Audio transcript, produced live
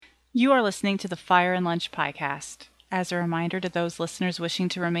You are listening to the Fire and Lunch podcast. As a reminder to those listeners wishing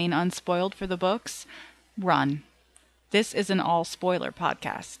to remain unspoiled for the books, run. This is an all-spoiler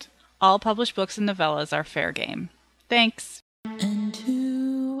podcast. All published books and novellas are fair game. Thanks. And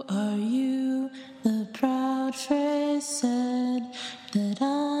who are you? The proud phrase said that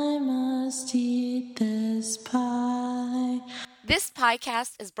I must eat this pie. This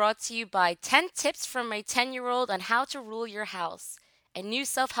podcast is brought to you by 10 Tips from a 10-year-old on How to Rule Your House, a new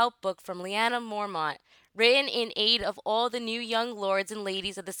self-help book from Leanna Mormont, written in aid of all the new young lords and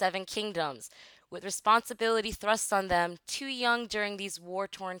ladies of the Seven Kingdoms, with responsibility thrust on them, too young during these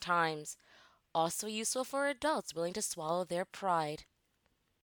war-torn times. Also useful for adults willing to swallow their pride.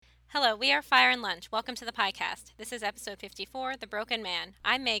 Hello, we are Fire and Lunch. Welcome to the podcast. This is episode 54, The Broken Man.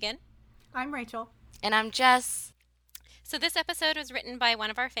 I'm Megan. I'm Rachel. And I'm Jess. So this episode was written by one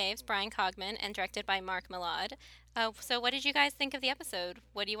of our faves, Brian Cogman, and directed by Mark Millard. So what did you guys think of the episode?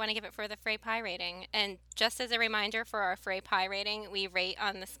 What do you want to give it for the Frey Pie rating? And just as a reminder for our Frey Pie rating, we rate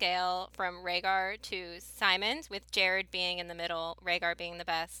on the scale from Rhaegar to Symond, with Jared being in the middle, Rhaegar being the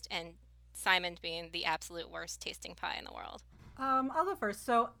best, and Symond being the absolute worst tasting pie in the world. I'll go first.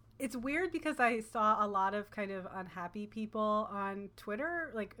 So it's weird because I saw a lot of kind of unhappy people on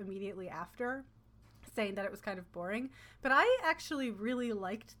Twitter, like immediately after, saying that it was kind of boring. But I actually really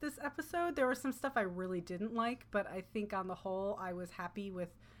liked this episode. There was some stuff I really didn't like, but I think on the whole, I was happy with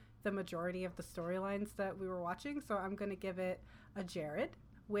the majority of the storylines that we were watching. So I'm going to give it a Jared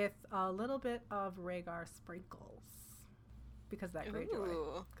with a little bit of Rhaegar sprinkles. Because that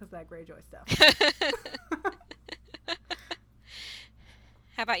Greyjoy. Because that Greyjoy stuff.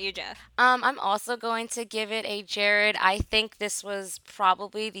 How about you, Jeff? I'm also going to give it a Jared. I think this was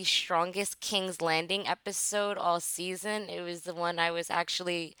probably the strongest King's Landing episode all season. It was the one I was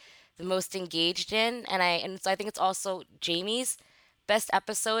actually the most engaged in, and so I think it's also Jaime's best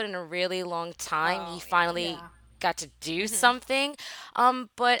episode in a really long time. He finally got to do something.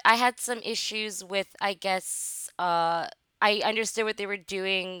 But I had some issues with, I guess, I understood what they were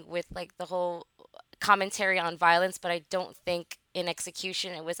doing with like the whole commentary on violence, but I don't think in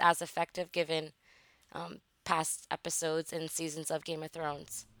execution it was as effective given past episodes and seasons of Game of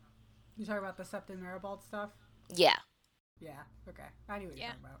Thrones. You talking about the Septon Maribald stuff? Yeah. Yeah, okay. I knew what you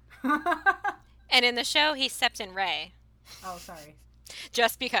were talking about. And in the show, he's Septon Ray. Oh, sorry.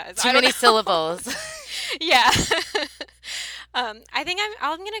 Just because. Too many syllables. Yeah. I think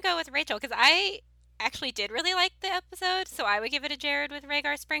I'm going to go with Rachel, because I actually did really like the episode, so I would give it a Jared with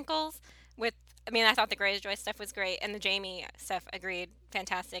Rhaegar sprinkles. I thought the Greyjoy stuff was great, and the Jaime stuff, agreed,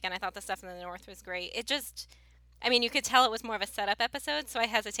 fantastic, and I thought the stuff in the North was great. It just, you could tell it was more of a setup episode, so I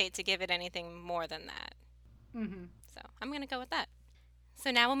hesitate to give it anything more than that. Mm-hmm. So I'm going to go with that.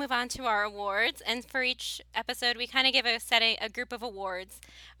 So now we'll move on to our awards, and for each episode, we kind of give a group of awards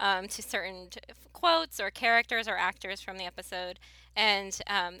to certain quotes or characters or actors from the episode, and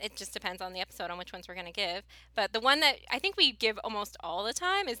it just depends on the episode on which ones we're going to give. But the one that I think we give almost all the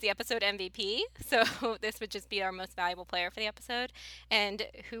time is the episode MVP, so this would just be our most valuable player for the episode. And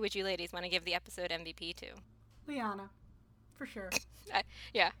who would you ladies want to give the episode MVP to? Lyanna, for sure.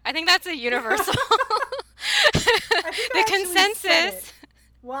 I think that's a universal. The consensus.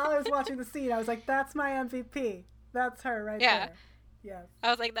 While I was watching the scene, I was like, that's my MVP. That's her right there. Yes. I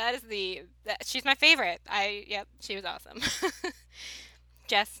was like, she's my favorite. She was awesome.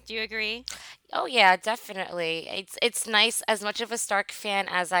 Jess, do you agree? Oh yeah, definitely. It's nice, as much of a Stark fan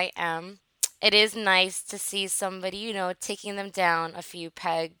as I am. It is nice to see somebody, taking them down a few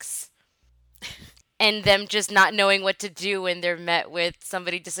pegs. And them just not knowing what to do when they're met with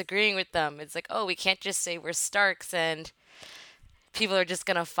somebody disagreeing with them. It's like, oh, we can't just say we're Starks and people are just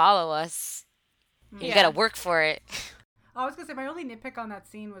going to follow us. Yeah. You got to work for it. I was going to say, my only nitpick on that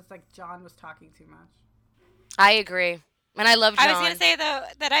scene was like Jon was talking too much. I agree. And I love Jon. I was going to say, though,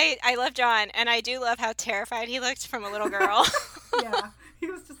 that I love Jon, and I do love how terrified he looked from a little girl. Yeah. He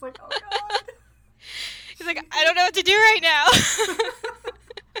was just like, oh, God. He's like, I don't know what to do right now.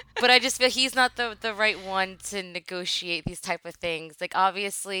 But I just feel he's not the right one to negotiate these type of things. Like,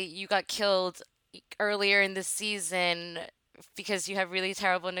 obviously, you got killed earlier in the season because you have really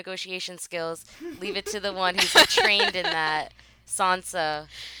terrible negotiation skills. Leave it to the one who's trained in that, Sansa.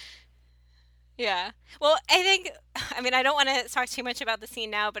 Yeah. Well, I don't want to talk too much about the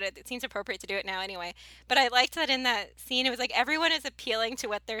scene now, but it seems appropriate to do it now anyway. But I liked that in that scene, it was like everyone is appealing to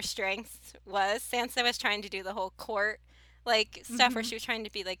what their strengths was. Sansa was trying to do the whole court stuff where she was trying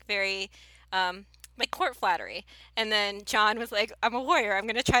to be very court flattery, and then Jon was like, I'm a warrior, I'm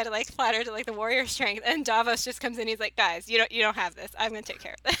gonna try to flatter to the warrior strength, and Davos just comes in, he's like, guys, you don't have this, I'm gonna take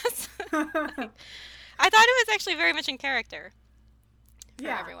care of this. I thought it was actually very much in character. for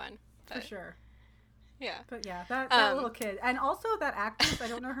everyone. For sure. Yeah. But yeah, that little kid. And also that actress, I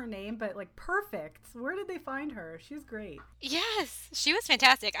don't know her name, but like perfect. Where did they find her? She's great. Yes, she was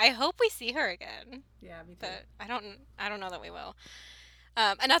fantastic. I hope we see her again. Yeah, me too. But I don't know that we will.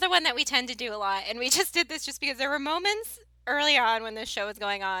 Another one that we tend to do a lot, and we just did this just because there were moments early on when this show was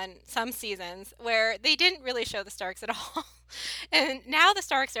going on, some seasons, where they didn't really show the Starks at all. And now the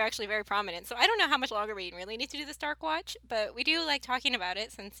Starks are actually very prominent. So I don't know how much longer we really need to do the Stark Watch, but we do like talking about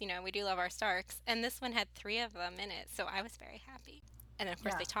it since, we do love our Starks. And this one had 3 of them in it, so I was very happy. And then, of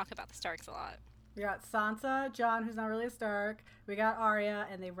course, they talk about the Starks a lot. We got Sansa, Jon, who's not really a Stark. We got Arya,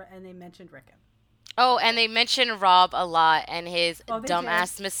 and they mentioned Rickon. Oh, and they mentioned Rob a lot and his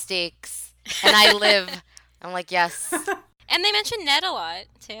dumbass mistakes. And I live. I'm like, yes. And they mentioned Ned a lot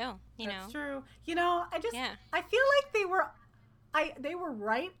too. That's true. I feel like they were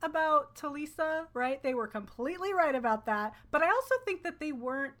right about Talisa, right? They were completely right about that. But I also think that they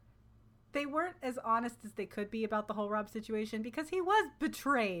weren't as honest as they could be about the whole Rob situation because he was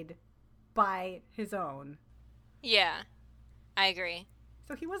betrayed by his own. Yeah, I agree.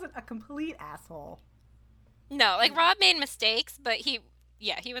 So he wasn't a complete asshole. No, like Rob made mistakes, but he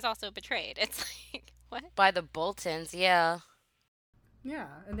was also betrayed. It's like, what? By the Boltons, yeah. Yeah,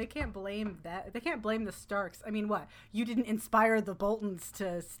 and they can't blame that. They can't blame the Starks. I mean, what? You didn't inspire the Boltons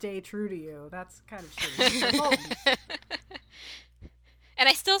to stay true to you. That's kind of true. And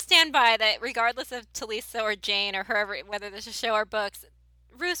I still stand by that regardless of Talisa or Jane or whoever, whether this is a show or books,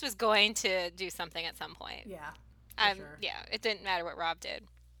 Roose was going to do something at some point. Yeah. Sure. Yeah, it didn't matter what Rob did.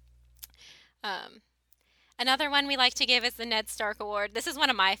 Another one we like to give is the Ned Stark Award. This is one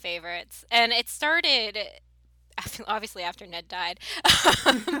of my favorites, and it started obviously after Ned died,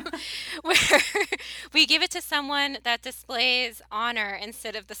 where we give it to someone that displays honor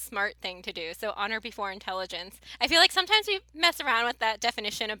instead of the smart thing to do. So honor before intelligence. I feel like sometimes we mess around with that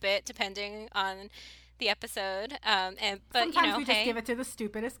definition a bit, depending on the episode. But sometimes we just give it to the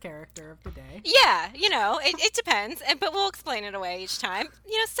stupidest character of the day. Yeah, it depends. But we'll explain it away each time.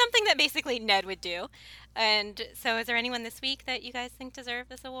 Something that basically Ned would do. And so, is there anyone this week that you guys think deserve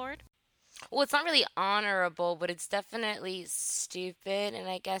this award? Well, it's not really honorable, but it's definitely stupid. And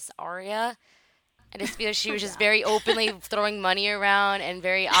I guess Arya. I just feel she was just very openly throwing money around and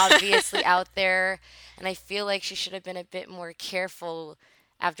very obviously out there. And I feel like she should have been a bit more careful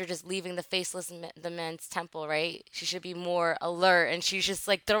after just leaving the men's temple, right? She should be more alert. And she's just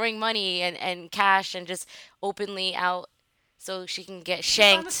like throwing money and cash and just openly out so she can get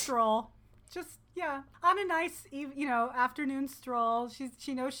shanked. On a stroll. Yeah, on a nice, afternoon stroll.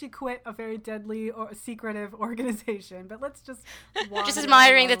 She knows she quit a very deadly or secretive organization, but let's just just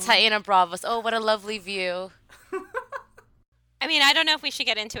admiring the Titan of Braavos. Oh, what a lovely view. I mean, I don't know if we should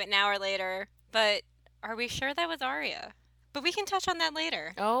get into it now or later, but are we sure that was Arya? But we can touch on that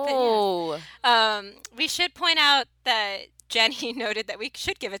later. Oh. Yes. We should point out that Jenny noted that we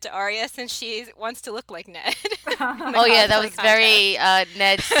should give it to Arya since she wants to look like Ned. Oh, yeah, that was very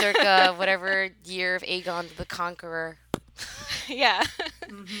Ned circa whatever year of Aegon the Conqueror. Yeah.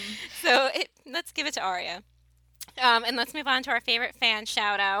 Mm-hmm. So let's give it to Arya. And let's move on to our favorite fan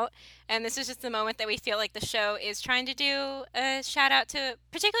shout out. And this is just the moment that we feel like the show is trying to do a shout out to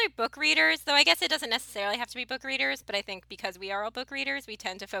particularly book readers, though I guess it doesn't necessarily have to be book readers, but I think because we are all book readers, we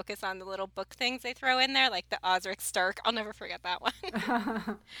tend to focus on the little book things they throw in there, like the Osric Stark. I'll never forget that one.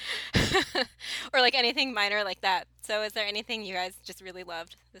 Or like anything minor like that. So is there anything you guys just really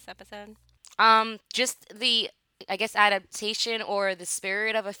loved this episode? Just the, I guess, adaptation or the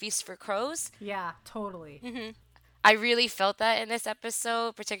spirit of A Feast for Crows. Yeah, totally. Mm-hmm. I really felt that in this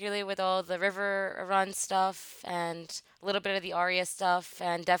episode, particularly with all the River Run stuff and a little bit of the Arya stuff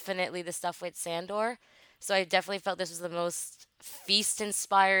and definitely the stuff with Sandor. So I definitely felt this was the most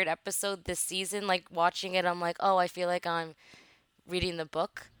Feast-inspired episode this season. Like, watching it, I'm like, oh, I feel like I'm reading the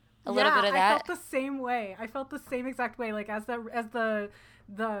book. A little bit of that. I felt the same way. I felt the same exact way. Like, as the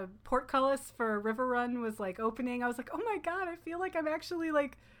portcullis for River Run was, like, opening, I was like, oh my god, I feel like I'm actually,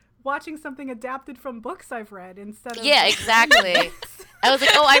 like, watching something adapted from books I've read instead of... Yeah, exactly. I was like,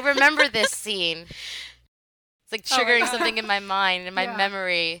 oh, I remember this scene. It's like triggering something in my mind, in my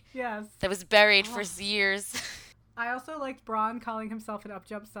memory. Yes. That was buried for years. I also liked Bronn calling himself an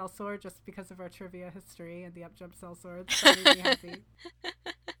up-jump sellsword just because of our trivia history and the up-jump sellswords. That made me happy.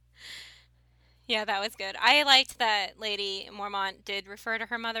 Yeah, that was good. I liked that Lady Mormont did refer to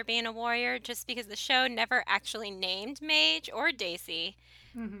her mother being a warrior just because the show never actually named Mage or Daisy.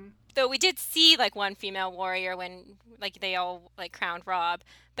 Mm-hmm. Though we did see like one female warrior when like they all like crowned Rob,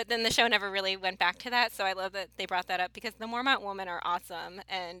 but then the show never really went back to that. So I love that they brought that up because the Mormont women are awesome,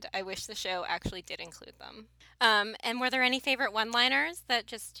 and I wish the show actually did include them. And were there any favorite one-liners that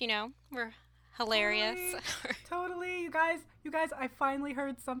just were hilarious? Totally. You guys, I finally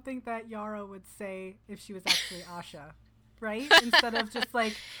heard something that Yara would say if she was actually Asha, right? Instead of just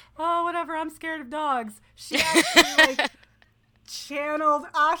like, oh, whatever, I'm scared of dogs. She actually like channeled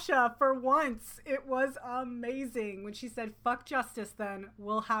Asha for once. It was amazing when she said, fuck justice, then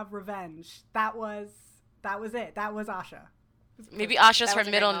we'll have revenge. That was it. That was Asha. Maybe Asha's her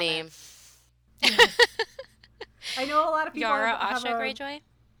middle name. Yes. I know a lot of people Yara have Asha Greyjoy.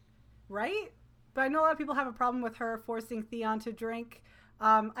 Right? But I know a lot of people have a problem with her forcing Theon to drink.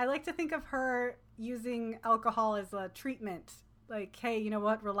 I like to think of her using alcohol as a treatment. Like, hey, you know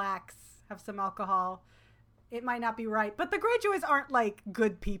what? Relax. Have some alcohol. It might not be right. But the Greyjoys aren't, like,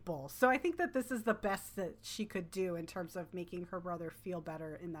 good people. So I think that this is the best that she could do in terms of making her brother feel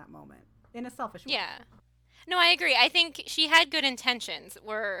better in that moment. In a selfish way. Yeah. No, I agree. I think she had good intentions.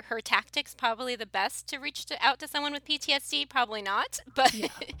 Were her tactics probably the best to reach out to someone with PTSD? Probably not. But yeah.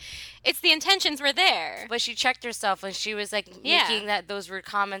 It's the intentions were there. But she checked herself when she was like making those rude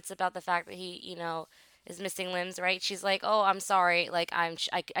comments about the fact that he, is missing limbs, right? She's like, "Oh, I'm sorry. Like I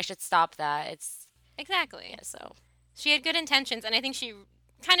should stop that." It's exactly. Yeah, so she had good intentions, and I think she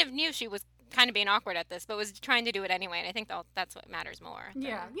kind of knew she was kind of being awkward at this, but was trying to do it anyway, and I think that's what matters more.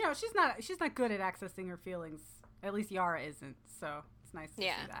 Yeah, she's not good at accessing her feelings. At least Yara isn't, so it's nice to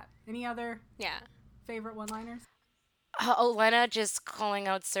see that. Any other favorite one-liners? Olenna just calling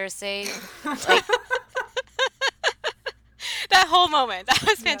out Cersei. That whole moment, that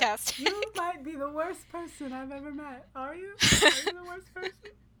was fantastic. You might be the worst person I've ever met. Are you? Are you the worst person?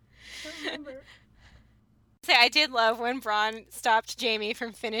 I don't remember. I did love when Bronn stopped Jaime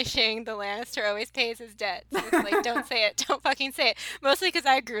from finishing the Lannister always pays his debts. It's like, don't say it. Don't fucking say it. Mostly because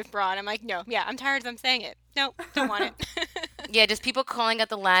I agree with Bronn. I'm like, no, I'm tired of them saying it. Nope, don't want it. Yeah, just people calling out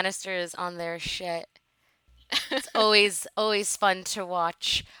the Lannisters on their shit. It's always fun to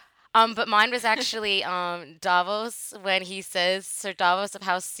watch. But mine was actually Davos when he says Sir Davos of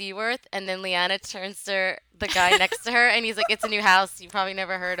House Seaworth, and then Lyanna turns to the guy next to her, and he's like, it's a new house. You probably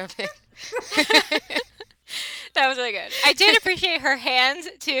never heard of it. That was really good. I did appreciate her hand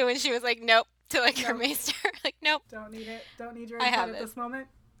too when she was like, "Nope," to like her maester. Like, "Nope, don't need it. Don't need your input at this moment."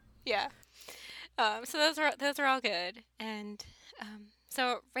 Yeah. So those are all good. And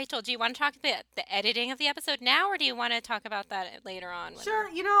so Rachel, do you want to talk about the editing of the episode now, or do you want to talk about that later on? Sure.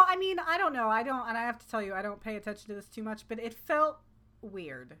 I mean, I don't know. And I have to tell you, I don't pay attention to this too much, but it felt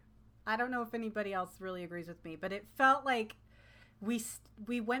weird. I don't know if anybody else really agrees with me, but it felt like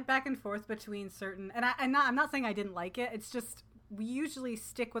we went back and forth between certain, and I'm not saying I didn't like it. It's just we usually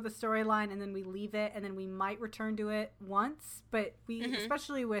stick with a storyline and then we leave it, and then we might return to it once. But we,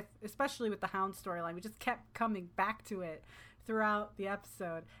 especially with the Hound storyline, we just kept coming back to it throughout the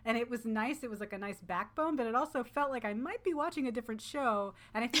episode, and it was nice. It was like a nice backbone, but it also felt like I might be watching a different show,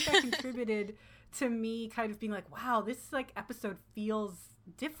 and I think that contributed to me kind of being like, wow, this like episode feels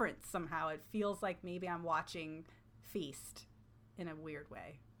different somehow. It feels like maybe I'm watching Feast in a weird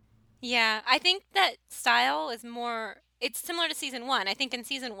way. Yeah, I think that style is more, it's similar to season 1. I think in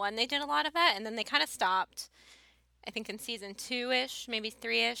season 1 they did a lot of that, and then they kind of stopped. I think in season 2-ish, maybe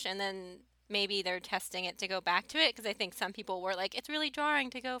 3-ish, and then maybe they're testing it to go back to it, because I think some people were like, it's really jarring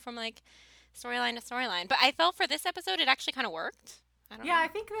to go from like storyline to storyline. But I felt for this episode it actually kind of worked. I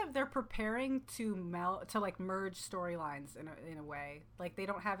think that they're preparing to merge storylines in a way. Like they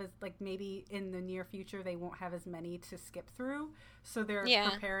don't have as, like, maybe in the near future they won't have as many to skip through. So they're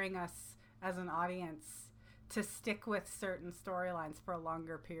preparing us as an audience to stick with certain storylines for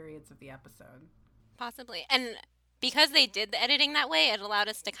longer periods of the episode. Possibly. And because they did the editing that way, it allowed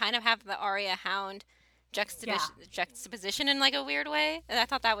us to kind of have the Arya Hound juxtaposition in like a weird way. And I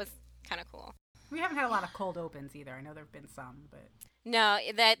thought that was kind of cool. We haven't had a lot of cold opens either. I know there have been some, but... No,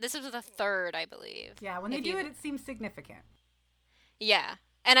 this was the third, I believe. Yeah, when they do it seems significant. Yeah,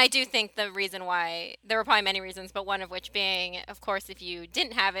 and I do think the reason why, there were probably many reasons, but one of which being, of course, if you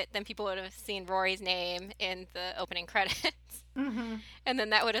didn't have it, then people would have seen Rory's name in the opening credits. Mm-hmm. And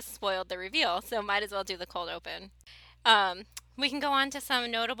then that would have spoiled the reveal, so might as well do the cold open. We can go on to some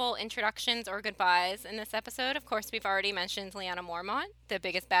notable introductions or goodbyes in this episode. Of course, we've already mentioned Lyanna Mormont, the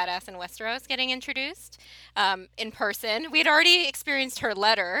biggest badass in Westeros, getting introduced in person. We had already experienced her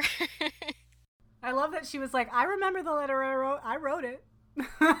letter. I love that she was like, I remember the letter I wrote. I wrote it.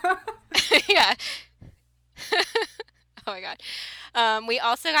 Yeah. Oh my god. We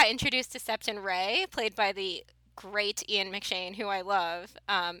also got introduced to Septon Ray, played by the great Ian McShane, who I love.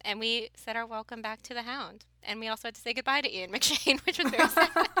 And we said our welcome back to the Hound. And we also had to say goodbye to Ian McShane, which was very sad.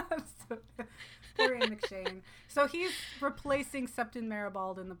 So, poor Ian McShane. So he's replacing Septon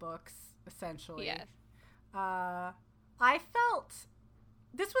Maribald in the books, essentially. Yes. I felt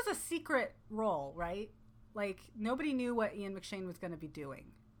this was a secret role, right? Like, nobody knew what Ian McShane was going to be doing.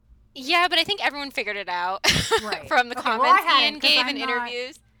 Yeah, but I think everyone figured it out Right. from the Okay, well, comments I hadn't, Ian 'cause gave I'm in not-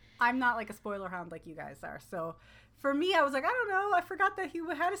 interviews. I'm not like a spoiler hound like you guys are. So for me, I was like, I don't know. I forgot that he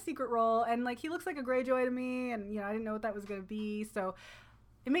had a secret role. And, like, he looks like a Greyjoy to me. And, I didn't know what that was going to be. So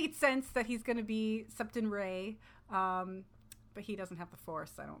it made sense that he's going to be Septon Ray. But he doesn't have the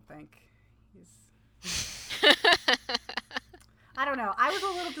Force, I don't think. I don't know. I was a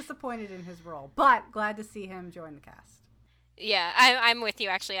little disappointed in his role, but glad to see him join the cast. Yeah, I'm with you,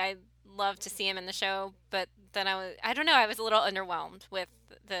 actually. I love to see him in the show, but then I don't know, I was a little underwhelmed with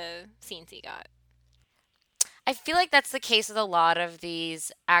the scenes he got. I feel like that's the case with a lot of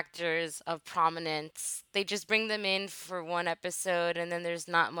these actors of prominence. They just bring them in for one episode and then there's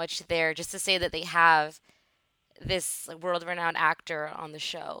not much there just to say that they have this world-renowned actor on the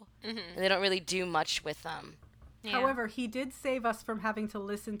show. Mm-hmm. And they don't really do much with them. Yeah. However, he did save us from having to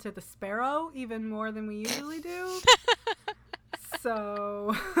listen to The Sparrow even more than we usually do.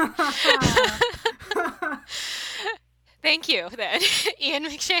 So... Thank you, then, Ian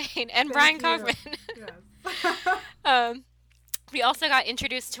McShane and Brian Thank you. Cogman. Yes. We also got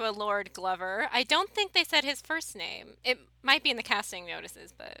introduced to a Lord Glover. I don't think they said his first name. It might be in the casting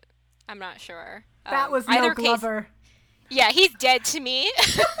notices, but I'm not sure. That was either no case- Glover. Yeah, he's dead to me.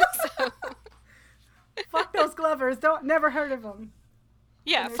 So, Fuck those Glovers. Never heard of them.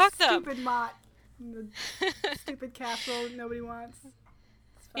 yeah, And their fuck them. Stupid mott. And the stupid castle nobody wants.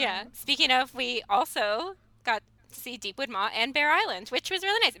 It's fine. Yeah. Speaking of, we also got to see Deepwood Mott and Bear Island, which was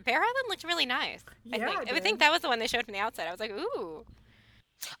really nice. Bear Island looked really nice. Yeah, I it did. think that was the one they showed from the outside. I was like, ooh.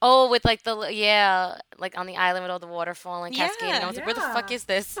 Oh, with like like on the island with all the waterfall and cascade. And I was like, where the Yeah. fuck is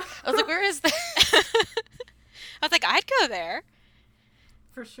this? I was like, where is this? I was like, I'd go there.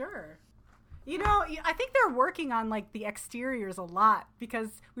 For sure. I think they're working on, like, the exteriors a lot because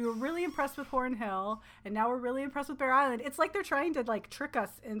we were really impressed with Horn Hill, and now we're really impressed with Bear Island. It's like they're trying to, like, trick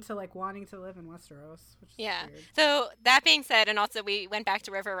us into, like, wanting to live in Westeros, which is Yeah. weird. So that being said, and also we went back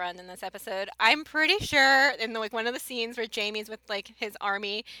to River Run in this episode. I'm pretty sure in one of the scenes where Jamie's with like his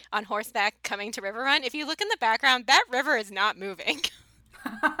army on horseback coming to River Run, if you look in the background, that river is not moving.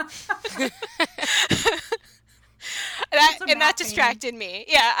 It's a that mapping. distracted me.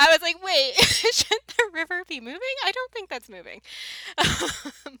 Yeah, I was like, wait, shouldn't the river be moving? I don't think that's moving.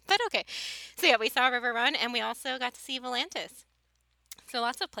 But okay. So yeah, we saw River Run, and we also got to see Volantis. So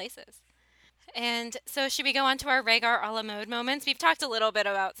lots of places. And so should we go on to our Rhaegar a la mode moments? We've talked a little bit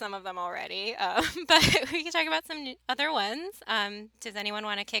about some of them already, but we can talk about some other ones. Does anyone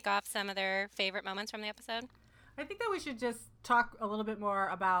want to kick off some of their favorite moments from the episode? I think that we should just talk a little bit more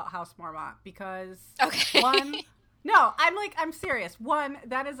about House Mormont because Okay. I'm serious. One,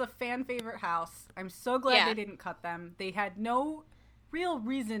 that is a fan favorite house. I'm so glad Yeah. they didn't cut them. They had no real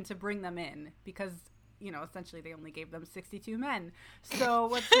reason to bring them in because, essentially they only gave them 62 men. So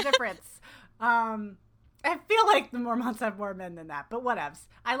what's the difference? I feel like the Mormonts have more men than that, but whatevs.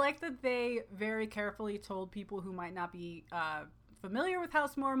 I like that they very carefully told people who might not be familiar with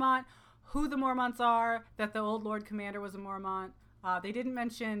House Mormont who the Mormonts are, that the old Lord Commander was a Mormont. They didn't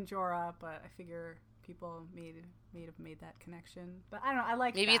mention Jorah, but I figure people may have made that connection. But I don't know, I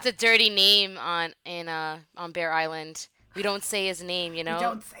like Maybe that. it's a dirty name on Bear Island. We don't say his name, We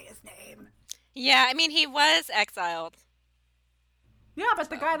don't say his name. Yeah, I mean, he was exiled. Yeah, but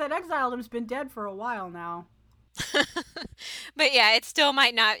the guy that exiled him's been dead for a while now. But yeah, it still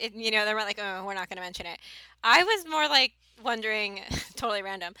might not, they were like, oh, we're not going to mention it. I was more like wondering, totally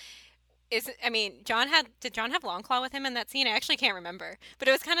random, did John have Longclaw with him in that scene? I actually can't remember. But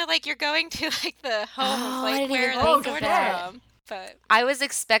it was kind of like you're going to like the home Oh, of I like didn't where even the think of sword is that. from. But I was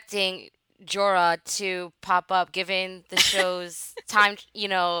expecting Jorah to pop up, given the show's time,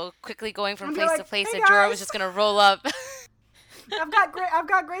 quickly going from And be place to like, place, "Hey, that Jorah guys." was just gonna roll up. I've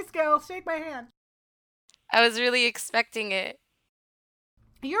got grayscale. Shake my hand. I was really expecting it.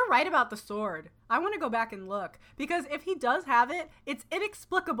 You're right about the sword. I want to go back and look because if he does have it, it's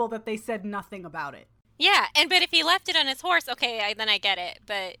inexplicable that they said nothing about it. yeah, but if he left it on his horse, okay, then I get it.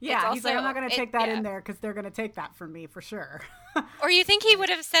 But Yeah, it's also, he's like, I'm not going to take that yeah. in there because they're going to take that from me for sure. Or you think he would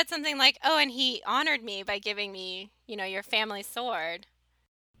have said something like, oh, and he honored me by giving me, your family sword.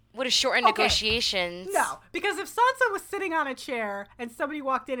 would have shortened Okay. negotiations. No, because if Sansa was sitting on a chair and somebody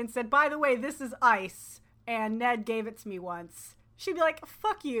walked in and said, by the way, this is ice, and Ned gave it to me once, she'd be like,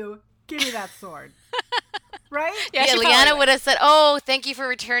 fuck you, give me that sword. Right? Yeah, she probably Lyanna would have said, "Oh, thank you for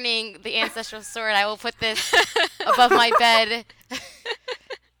returning the ancestral sword. I will put this above my bed."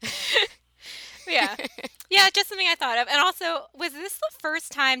 Yeah. Yeah, just something I thought of. And also, was this the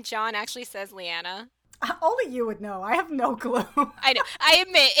first time Jon actually says Lyanna? Only you would know. I have no clue. I know. I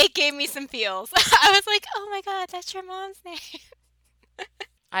admit, it gave me some feels. I was like, oh my god, that's your mom's name.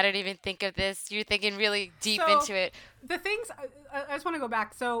 I didn't even think of this. You're thinking really deep So, into it. The things, I just want to go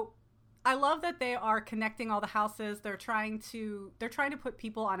back. So I love that they are connecting all the houses. They're trying to put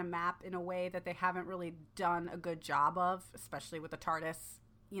people on a map in a way that they haven't really done a good job of, especially with the TARDIS,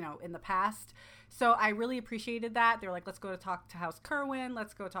 in the past. So I really appreciated that. They're like, let's go to talk to House Kerwin.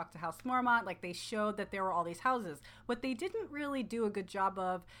 Let's go talk to House Mormont. Like, they showed that there were all these houses. What they didn't really do a good job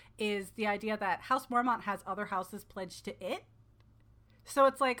of is the idea that House Mormont has other houses pledged to it. So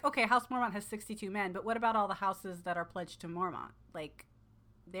it's like, okay, House Mormont has 62 men, but what about all the houses that are pledged to Mormont? Like,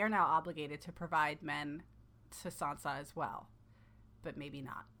 they're now obligated to provide men to Sansa as well. But maybe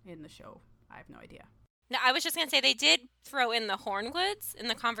not in the show. I have no idea. No, I was just going to say they did throw in the Hornwoods in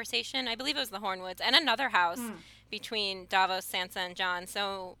the conversation. I believe it was the Hornwoods and another house between Davos, Sansa, and Jon.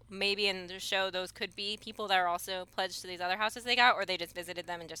 So maybe in the show those could be people that are also pledged to these other houses they got, or they just visited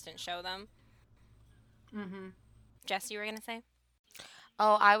them and just didn't show them. Mm-hmm. Jess, you were going to say?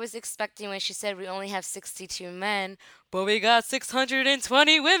 Oh, I was expecting when she said we only have 62 men, but we got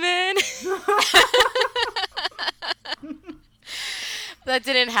 620 women. That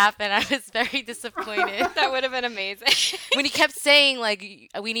didn't happen. I was very disappointed. That would have been amazing. When he kept saying, like,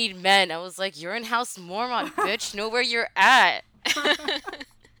 we need men, I was like, you're in House Mormont, bitch. Know where you're at. That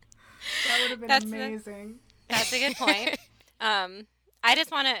would have been That's amazing. That's a good point. I just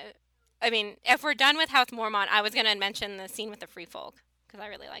want to, I mean, if we're done with House Mormont, I was going to mention the scene with the Free Folk, because I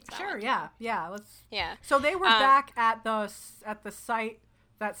really liked that Sure, one. yeah. Let's. Yeah. So they were back at the site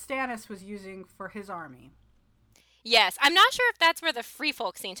that Stannis was using for his army. Yes, I'm not sure if that's where the Free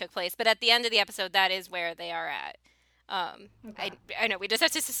Folk scene took place, but at the end of the episode, that is where they are at. Okay. I know we just have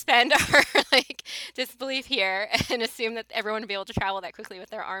to suspend our disbelief here and assume that everyone will be able to travel that quickly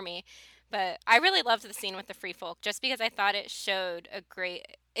with their army. But I really loved the scene with the Free Folk just because I thought it showed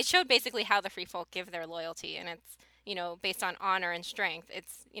basically how the Free Folk give their loyalty, and it's based on honor and strength.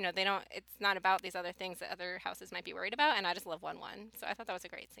 It's it's not about these other things that other houses might be worried about, and I just love 1-1. So I thought that was a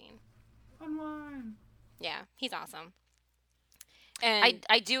great scene. 1-1. Yeah, he's awesome. And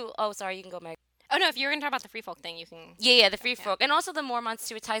I do. Oh, sorry, you can go, Meg. oh no, if you're gonna talk about the Free Folk thing, you can. Yeah, the Free Folk. And also the Mormonts,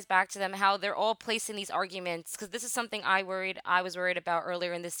 too. It ties back to them, how they're all placing these arguments. Because this is something I was worried about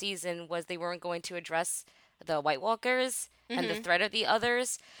earlier in the season, was they weren't going to address the White Walkers and the threat of the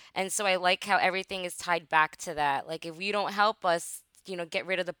others. And so I like how everything is tied back to that. Like, if you don't help us, get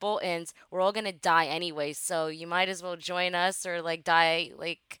rid of the Boltons, we're all going to die anyway. So you might as well join us or, like, die,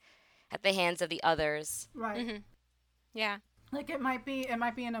 like, at the hands of the others. Right. Mm-hmm. Yeah. Like, it might be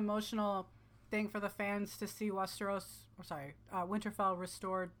an emotional thing for the fans to see Winterfell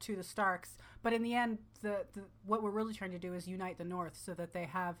restored to the Starks. But in the end, what we're really trying to do is unite the North so that they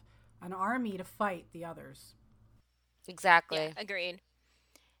have an army to fight the others. Exactly. Yeah, agreed.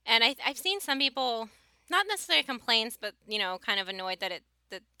 And I've seen some people, not necessarily complaints, but kind of annoyed that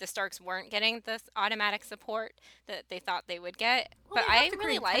the Starks weren't getting this automatic support that they thought they would get. Well, but they have I to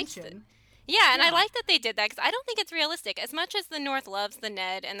really create liked it. tension. Yeah, and I Yeah. like that they did that because I don't think it's realistic. As much as the North loves the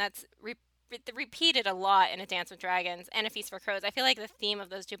Ned, and that's repeated a lot in A Dance with Dragons and A Feast for Crows, I feel like the theme of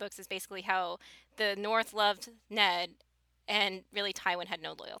those two books is basically how the North loved Ned and really Tywin had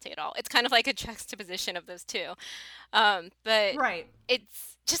no loyalty at all. It's kind of like a juxtaposition of those two. But Right.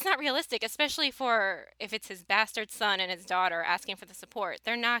 it's just not realistic, especially for if it's his bastard son and his daughter asking for the support.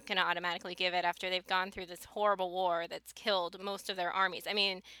 They're not going to automatically give it after they've gone through this horrible war that's killed most of their armies. I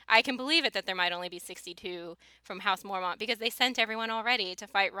mean, I can believe it that there might only be 62 from House Mormont because they sent everyone already to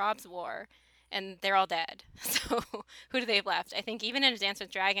fight Robb's war, and they're all dead. So who do they have left? I think even in A Dance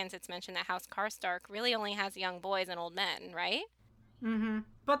with Dragons, it's mentioned that House Karstark really only has young boys and old men, right? Mm-hmm.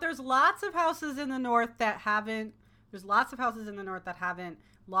 But there's lots of houses in the North that haven't. There's lots of houses in the North that haven't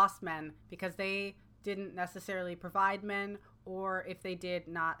lost men because they didn't necessarily provide men, or if they did,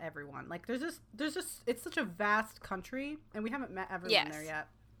 not everyone. Like there's just it's such a vast country, and we haven't met everyone there yet.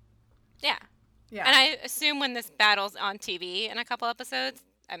 Yeah. Yeah. And I assume when this battle's on TV in a couple episodes,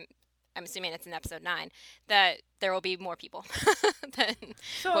 I'm assuming it's in episode 9, that there will be more people than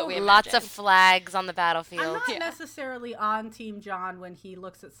So- what we Lots of imagined. flags on the I'm battlefield. not Yeah. necessarily on Team John when he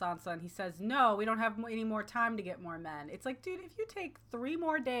looks at Sansa and he says, no, we don't have any more time to get more men. It's like, dude, if you take 3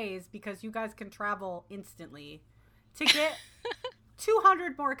 more days because you guys can travel instantly to get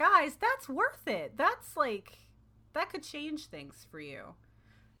 200 more guys, that's worth it. That's like, that could change things for you.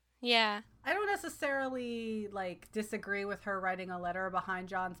 Yeah. I don't necessarily like disagree with her writing a letter behind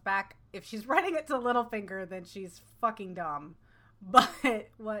John's back. If she's writing it to Littlefinger, then she's fucking dumb. But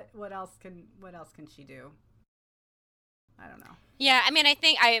what else can she do? I don't know. Yeah, I mean,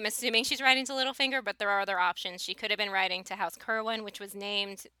 I am assuming she's writing to Littlefinger, but there are other options. She could have been writing to House Kerwin, which was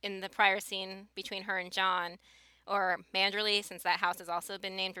named in the prior scene between her and John, or Manderley, since that house has also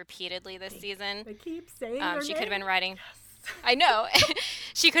been named repeatedly this season. They keep saying their She could have name. been writing. I know.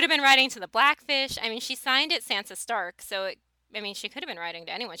 She could have been writing to the Blackfish. I mean, she signed it Sansa Stark, so she could have been writing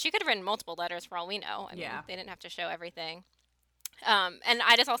to anyone. She could have written multiple letters for all we know. I mean, Yeah. they didn't have to show everything. And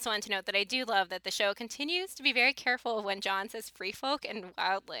I just also want to note that I do love that the show continues to be very careful of when John says free folk and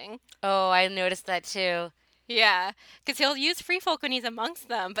wildling. Oh, I noticed that too. Yeah, because he'll use free folk when he's amongst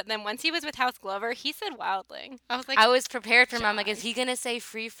them, but then once he was with House Glover, he said wildling. I was like, I was prepared for him. I'm like, John. is he gonna say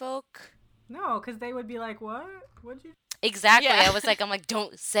free folk? No, because they would be like, what? What'd you... Exactly. Yeah. I'm like,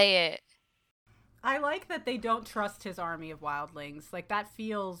 don't say it. I like that they don't trust his army of wildlings. Like, that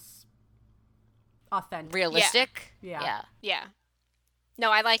feels authentic. Realistic. Yeah. yeah.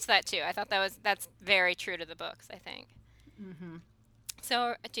 No, I liked that too. I thought that's very true to the books, I think. Mm-hmm.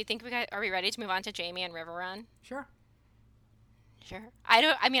 So, do you think are we ready to move on to Jaime and Riverrun? Sure. Sure. I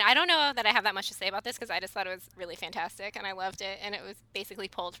don't know that I have that much to say about this because I just thought it was really fantastic and I loved it, and it was basically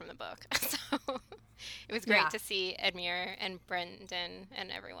pulled from the book. So it was great Yeah. to see Edmure and Brendan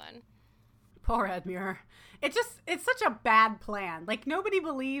and everyone. Poor Edmure. It's such a bad plan. Like, nobody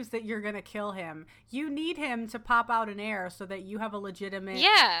believes that you're going to kill him. You need him to pop out an heir so that you have a legitimate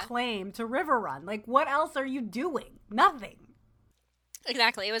Yeah. claim to Riverrun. Like, what else are you doing? Nothing.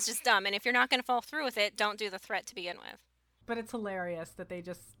 Exactly. It was just dumb. And if you're not going to follow through with it, don't do the threat to begin with. But it's hilarious that they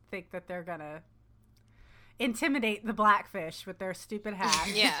just think that they're going to intimidate the Blackfish with their stupid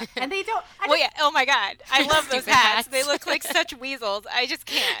hats. Yeah. And they don't. Well, yeah. Oh my God. I love those Stupid hats. hats. They look like such weasels. I just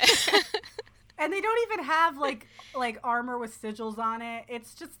can't. And they don't even have like armor with sigils on it.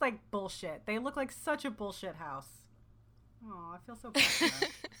 It's just like bullshit. They look like such a bullshit house. Oh, I feel so bad for them.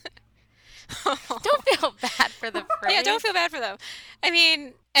 Don't feel bad for the phrase. Yeah, don't feel bad for them. I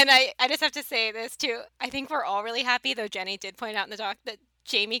mean, and I just have to say this too. I think we're all really happy, though Jenny did point out in the doc that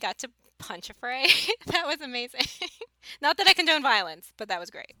Jaime got to punch a Frey. That was amazing. Not that I condone violence, but that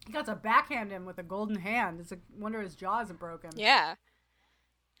was great. He got to backhand him with a golden hand. It's a wonder his jaw isn't broken. Yeah.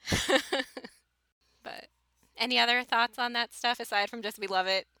 But any other thoughts on that stuff aside from just we love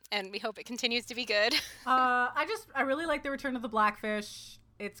it and we hope it continues to be good? I really like the return of the Blackfish.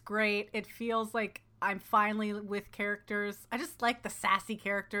 It's great. It feels like I'm finally with characters. I just like the sassy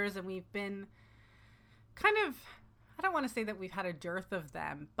characters, and we've been kind of, I don't want to say that we've had a dearth of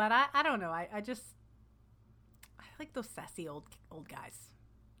them, but I don't know. I like those sassy old guys.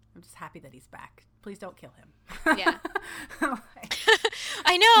 I'm just happy that he's back. Please don't kill him. Yeah.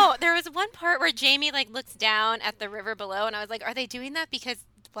 I know. There was one part where Jaime looks down at the river below, and I was like, are they doing that because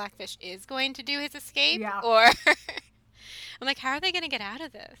Blackfish is going to do his escape? Yeah. Or I'm like, how are they going to get out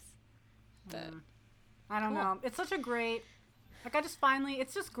of this? But I don't Cool. know. It's such a great,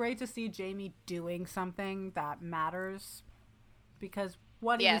 it's just great to see Jaime doing something that matters, because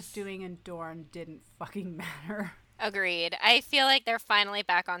what he was Yes. doing in Dorne didn't fucking matter. Agreed. I feel like they're finally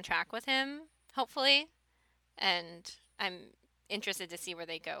back on track with him, hopefully, and I'm interested to see where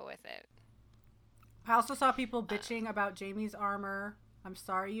they go with it. I also saw people bitching about Jaime's armor. I'm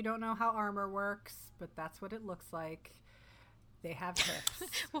sorry you don't know how armor works, but that's what it looks like. They have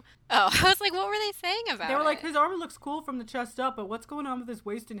hips. Oh, I was like, what were they saying about They were like, it? his armor looks cool from the chest up, but what's going on with his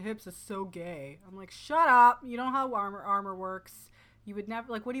waist and hips is so gay. I'm like, shut up. You know how armor works. You would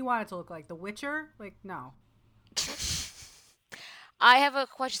never, like, what do you want it to look like? The Witcher? Like, no. I have a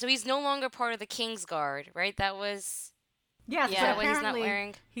question. So he's no longer part of the King's Guard, right? That was. Yes, Yeah. but What he's not apparently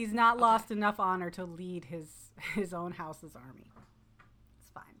wearing? he's not lost enough honor to lead his own house's army. It's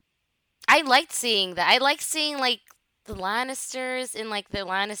fine. I liked seeing that. I like seeing the Lannisters in the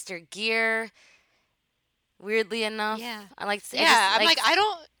Lannister gear. Weirdly enough, Yeah. I like. Yeah, I'm like,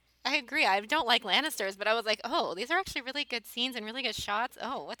 I agree. I don't like Lannisters, but I was like, oh, these are actually really good scenes and really good shots.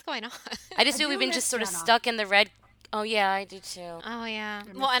 Oh, what's going on? I just I feel we've do been miss just sort of Jenna. stuck in the red. Oh yeah, I do too. Oh, yeah.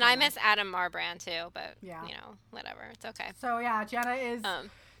 miss Well, and I Jenna. miss Adam Marbrand, too, but, Yeah. whatever. It's okay. So yeah, Jenna is Um,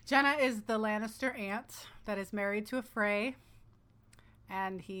 the Lannister aunt that is married to a Frey,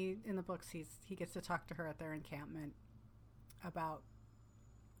 And in the books, he gets to talk to her at their encampment about,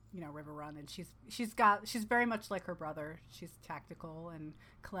 River Run, and she's very much like her brother. She's tactical and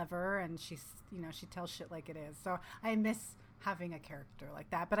clever, and she tells shit like it is. So I miss having a character like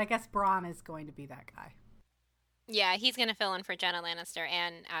that. But I guess Bronn is going to be that guy. Yeah, he's going to fill in for Jenna Lannister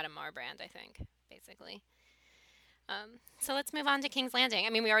and Adam Marbrand, I think, basically. So let's move on to King's Landing. I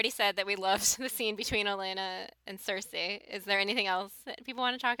mean, we already said that we loved the scene between Olenna and Cersei. Is there anything else that people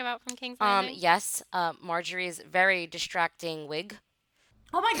want to talk about from King's Landing? Yes, Marjorie's very distracting wig.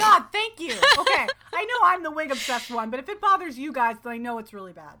 Oh my God, thank you. Okay, I know I'm the wig obsessed one, but if it bothers you guys, then I know it's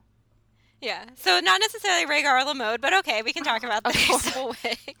really bad. Yeah, so not necessarily Rhaegar Lamode, but okay, we can talk about the horrible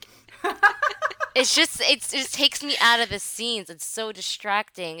wig. It just takes me out of the scenes. It's so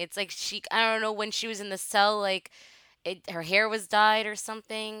distracting. It's like I don't know, when she was in the cell, like her hair was dyed or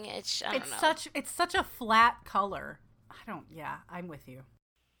something. I don't know. It's such a flat color. I'm with you.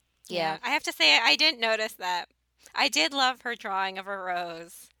 Yeah. I have to say, I didn't notice that. I did love her drawing of a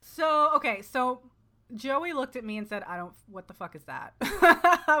rose. So Joey looked at me and said, what the fuck is that?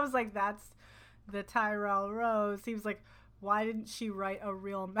 I was like, that's the Tyrell rose. He was like, why didn't she write a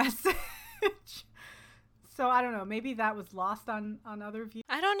real message? So I don't know. Maybe that was lost on other views.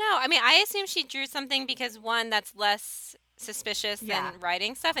 I don't know. I mean, I assume she drew something because, one, that's less suspicious than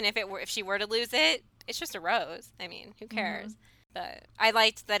writing stuff, and if she were to lose it, it's just a rose. I mean, who cares? Mm-hmm. But I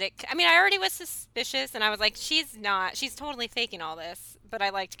liked that I already was suspicious, and I was like, she's totally faking all this. But I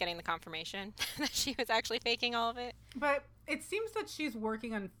liked getting the confirmation that she was actually faking all of it. But it seems that she's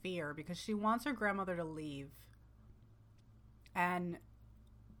working on fear because she wants her grandmother to leave. And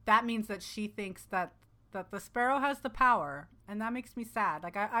that means that she thinks that the Sparrow has the power, and that makes me sad.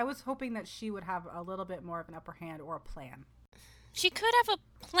 Like, I was hoping that she would have a little bit more of an upper hand or a plan. She could have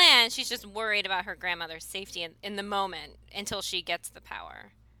a plan. She's just worried about her grandmother's safety in the moment until she gets the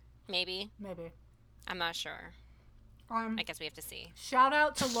power. Maybe. I'm not sure. I guess we have to see. Shout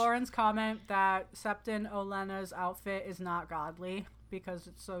out to Lauren's comment that Septon Olenna's outfit is not godly because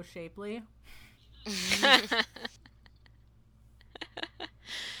it's so shapely.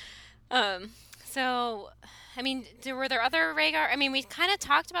 So, I mean, were there other Rhaegar? I mean, we kind of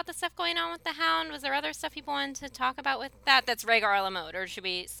talked about the stuff going on with the Hound. Was there other stuff people wanted to talk about with that? That's Rhaegar Lamode, or should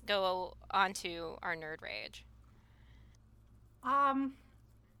we go on to our nerd rage?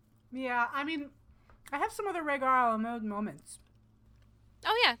 Yeah, I mean, I have some other Rhaegar Lamode moments.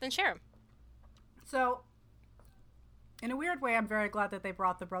 Oh yeah, then share 'em. So, in a weird way, I'm very glad that they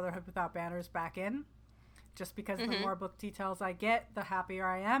brought the Brotherhood Without Banners back in. Just because the more book details I get, the happier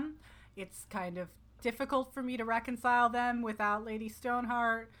I am. It's kind of difficult for me to reconcile them without Lady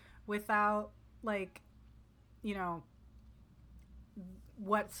Stoneheart, without, like,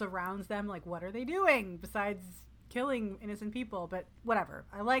 what surrounds them. Like, what are they doing besides killing innocent people? But whatever.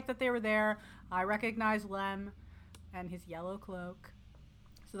 I like that they were there. I recognize Lem and his yellow cloak.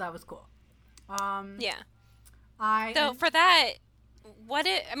 So that was cool. Yeah. So for that,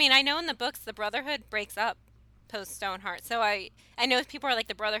 I know in the books the Brotherhood breaks up post Stoneheart. So I know people are like,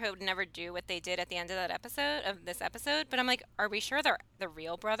 the Brotherhood would never do what they did at the end of this episode, but I'm like, are we sure they're the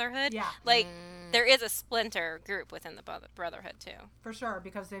real Brotherhood? Yeah. Like, there is a splinter group within the Brotherhood too. For sure,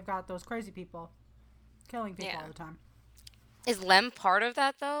 because they've got those crazy people killing people all the time. Is Lem part of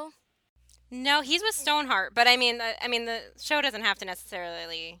that though? No, he's with Stoneheart, but I mean the show doesn't have to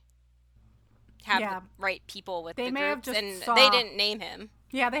necessarily have the right people with the groups, and they didn't name him.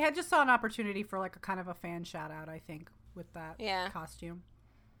 Yeah, they had just saw an opportunity for like a kind of a fan shout out, I think, with that costume.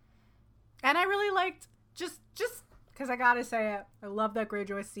 And I really liked, just because I gotta say it, I love that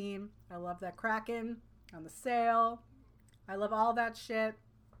Greyjoy scene. I love that Kraken on the sail. I love all that shit.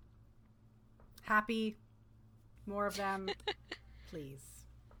 Happy. More of them. Please.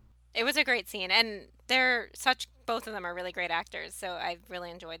 It was a great scene, and both of them are really great actors, so I've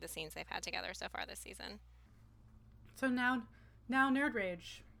really enjoyed the scenes they've had together so far this season. So now Nerd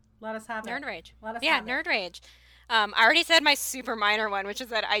Rage. Let us have it. Nerd Rage. Nerd Rage. I already said my super minor one, which is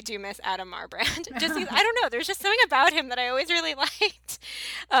that I do miss Adam Marbrand. I don't know, there's just something about him that I always really liked.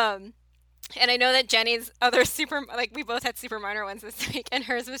 And I know that Jenny's other we both had super minor ones this week, and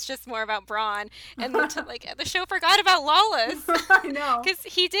hers was just more about Bronn. And the show forgot about Lawless. I know. Because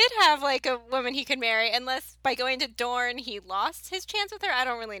he did have, like, a woman he could marry, unless by going to Dorne he lost his chance with her. I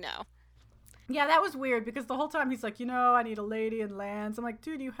don't really know. Yeah, that was weird, because the whole time he's like, I need a lady and lands. I'm like,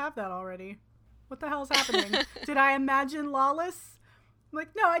 dude, you have that already. What the hell's happening? Did I imagine Lawless? I'm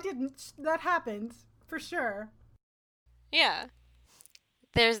like, no, I didn't. That happened. For sure. Yeah.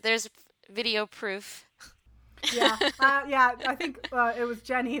 There's video proof. Yeah, yeah. I think it was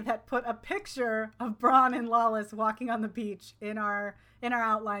Jenny that put a picture of Braun and Lawless walking on the beach in our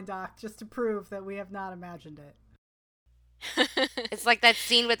outline doc, just to prove that we have not imagined it. It's like that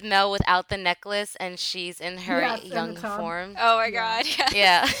scene with Mel without the necklace, and she's in her Yes, in the young tub. form. Oh my Yeah. god,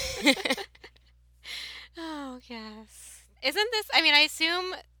 yes. Yeah. Oh, yes. Isn't this, I mean, I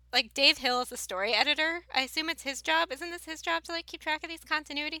assume, like, Dave Hill is the story editor. I assume it's his job. Isn't this his job to, like, keep track of these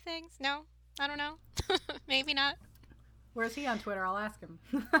continuity things? No? I don't know. Maybe not. Where's he on Twitter? I'll ask him.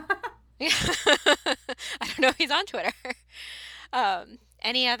 I don't know if he's on Twitter.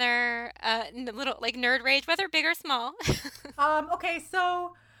 Any other little, like, nerd rage, whether big or small? Okay,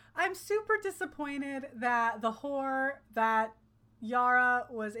 so I'm super disappointed that the whore that Yara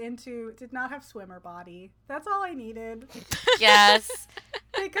was into did not have swimmer body. That's all I needed. Yes.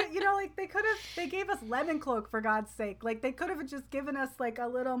 They could, they gave us Lemon Cloak, for God's sake. Like, they could have just given us, like, a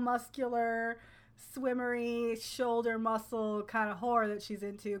little muscular, swimmery, shoulder muscle kind of whore that she's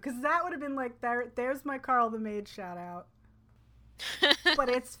into. Because that would have been like, there's my Carl the Maid shout out. But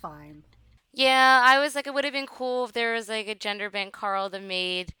it's fine. Yeah, I was like, it would have been cool if there was like a gender bent Carl the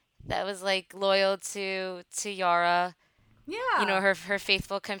maid that was like loyal to Yara. Yeah. You know, her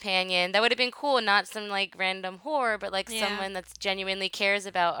faithful companion. That would have been cool, not some like random whore, but like Yeah. someone that's genuinely cares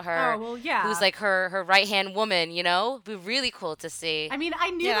about her. Oh, well, yeah. Who's like her right hand woman, you know? It'd be really cool to see. I mean,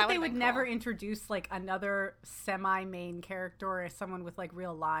 I knew Yeah, that that they would've would been never cool. introduce, like, another semi-main character or someone with, like,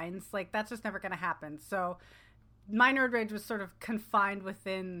 real lines. Like, that's just never going to happen. So my nerd rage was sort of confined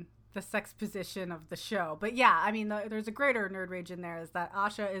within the sex position of the show. But yeah, I mean, there's a greater nerd rage in there, is that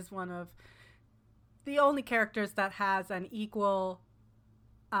Asha is one of the only characters that has an equal,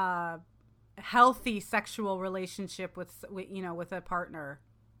 healthy sexual relationship with a partner.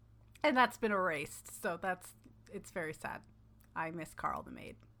 And that's been erased. So it's very sad. I miss Carl the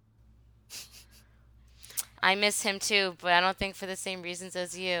Maid. I miss him too, but I don't think for the same reasons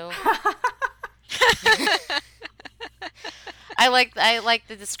as you. I like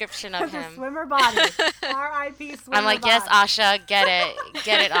the description of The him. swimmer body. R.I.P. swimmer I'm like, yes, body. Asha, get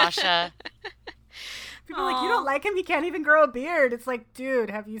it, Asha. People are like, you don't like him? He can't even grow a beard. It's like, dude,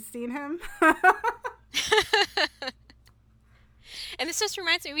 have you seen him? And this just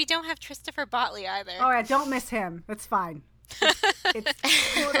reminds me, we don't have Christopher Botley either. Oh, yeah, don't miss him. It's fine. It's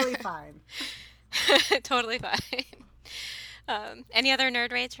totally fine. Totally fine. Any other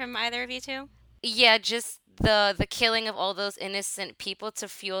nerd raids from either of you two? Yeah, just the killing of all those innocent people to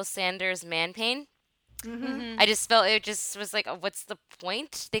fuel Sanders' man pain. Mm-hmm. I just felt it just was like, what's the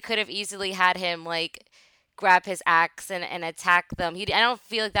point? They could have easily had him like grab his axe and attack them. I don't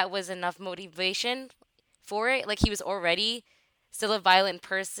feel like that was enough motivation for it. Like he was already still a violent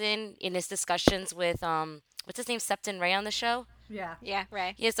person in his discussions with what's his name, Septon Ray on the show. Yeah. Yeah,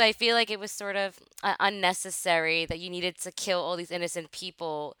 right. Yeah, so I feel like it was sort of unnecessary that you needed to kill all these innocent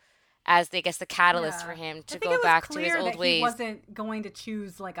people as, I guess, the catalyst Yeah. for him I to think go it was back to clear his old that ways. He wasn't going to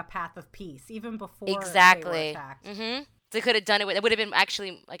choose like a path of peace, even before they were Exactly. attacked. Mm-hmm. They could have done it. It would have been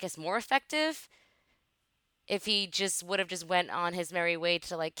actually, I guess, more effective if he just would have just went on his merry way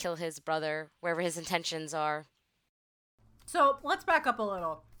to like kill his brother wherever his intentions are. So let's back up a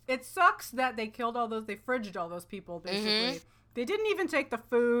little. It sucks that they killed they fridged all those people, basically. Mm-hmm. They didn't even take the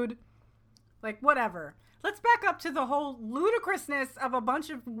food. Like, whatever. Let's back up to the whole ludicrousness of a bunch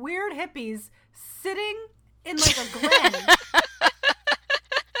of weird hippies sitting in like a glen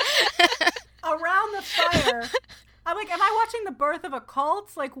around the fire. I'm like, am I watching the birth of a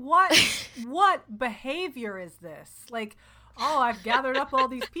cult? Like, what behavior is this? Like, oh, I've gathered up all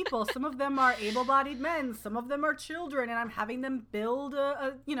these people. Some of them are able-bodied men. Some of them are children, and I'm having them build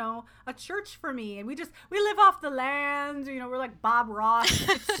a church for me. And we live off the land. You know, we're like Bob Ross.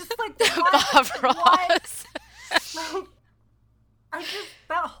 It's just like Bob Ross. Like,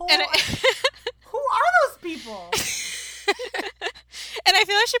 that whole. And who are those people? And I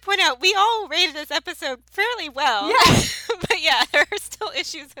feel I should point out, we all rated this episode fairly well. Yeah. But yeah, there are still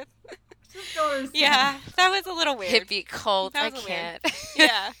issues with. Just don't understand. Yeah, that was a little weird. Hippie cult. I That was a weird- can't.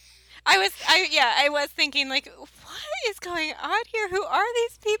 Yeah. I was thinking, like, what is going on here? Who are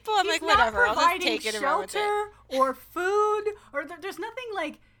these people? I'm He's like, not whatever, I'll just providing take it and run with it. shelter or food, or there's nothing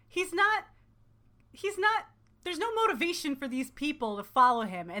like he's not. There's no motivation for these people to follow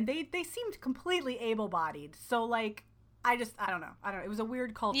him, and they seemed completely able-bodied. So like, I don't know. It was a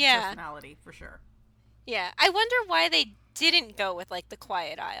weird cult of Yeah. personality for sure. Yeah, I wonder why they didn't go with, like, the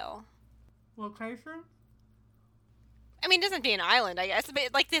Quiet Isle. Location? I mean, it doesn't be an island, I guess,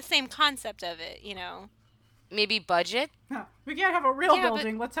 but, like, the same concept of it, you know? Maybe budget. No, we can't have a real Yeah, but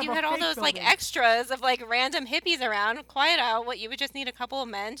building. Let's have you a had all fake those, like, building. extras of, like, random hippies around. Quiet Isle, you would just need a couple of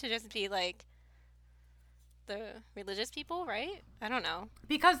men to just be, like, the religious people, right? I don't know.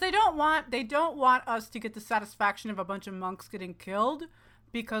 Because they don't want us to get the satisfaction of a bunch of monks getting killed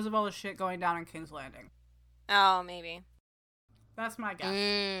because of all the shit going down in King's Landing. Oh, maybe. That's my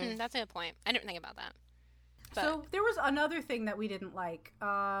guess. That's a good point. I didn't think about that. But... So there was another thing that we didn't like.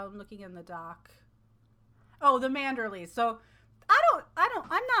 I'm looking in the doc. Oh, the Manderleys. So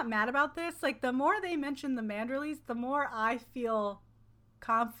I'm not mad about this. Like, the more they mention the Manderleys, the more I feel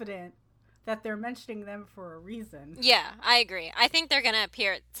confident that they're mentioning them for a reason. Yeah, I agree. I think they're going to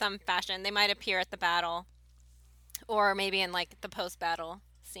appear at some fashion. They might appear at the battle or maybe in, like, the post-battle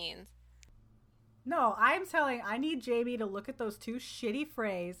scenes. No, I need Jamie to look at those two shitty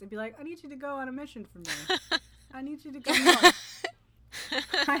Freys and be like, I need you to go on a mission for me. I need you to go north.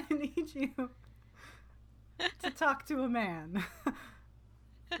 I need you to talk to a man.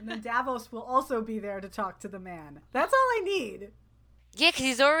 And then Davos will also be there to talk to the man. That's all I need. Yeah, because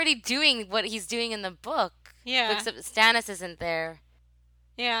he's already doing what he's doing in the book. Yeah. Except Stannis isn't there.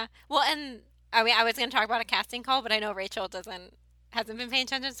 Yeah. Well, and I mean, I was going to talk about a casting call, but I know Rachel hasn't been paying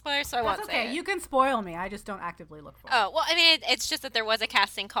attention to spoilers, so I won't say it. You can spoil me. I just don't actively look for it. Oh, well, I mean, it's just that there was a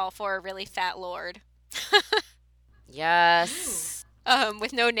casting call for a really fat lord. Yes.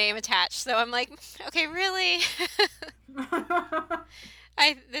 With no name attached. So I'm like, okay, really?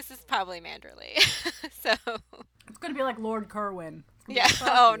 This is probably Manderley. So it's going to be like Lord Kerwin. Yeah.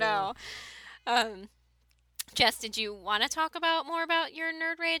 Oh, no. Jess, did you want to talk more about your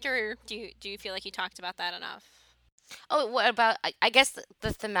nerd rage, or do you feel like you talked about that enough? Oh, what about, I guess the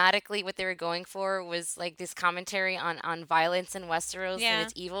thematically what they were going for was like this commentary on violence in Westeros and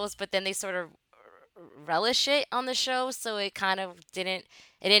its evils, but then they sort of relish it on the show, so it kind of didn't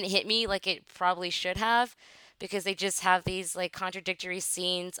hit me like it probably should have, because they just have these like contradictory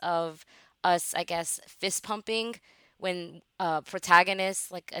scenes of us, I guess, fist pumping when protagonists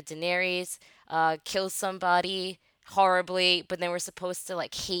like a Daenerys kills somebody horribly, but then we're supposed to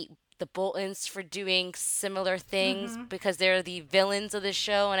like hate the Boltons for doing similar things because they're the villains of the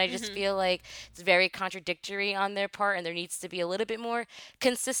show, and I just feel like it's very contradictory on their part, and there needs to be a little bit more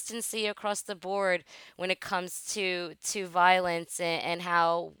consistency across the board when it comes to violence and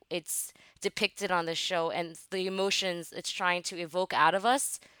how it's depicted on the show and the emotions it's trying to evoke out of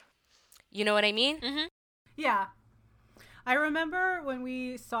us. You know what I mean? Yeah. I remember when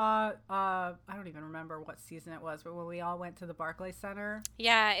we saw, I don't even remember what season it was, but when we all went to the Barclays Center.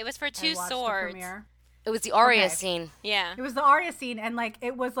 Yeah, it was for Two Swords. It was the Arya scene. Yeah. It was the Arya scene, and like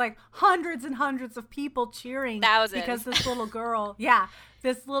it was like hundreds and hundreds of people cheering. Thousands. Because this little girl,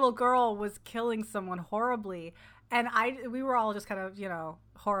 was killing someone horribly. And we were all just kind of,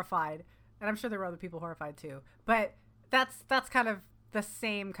 horrified. And I'm sure there were other people horrified too. But that's kind of the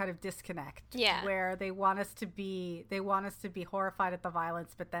same kind of disconnect. Yeah. Where they want us to be horrified at the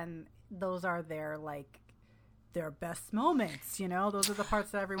violence, but then those are their best moments, Those are the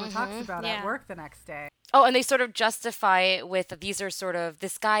parts that everyone talks about at work the next day. Oh, and they sort of justify it with these are sort of,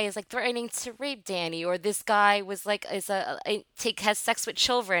 this guy is like threatening to rape Dany, or this guy was like has sex with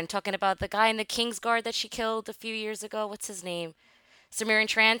children, talking about the guy in the Kingsguard that she killed a few years ago. What's his name? Samarian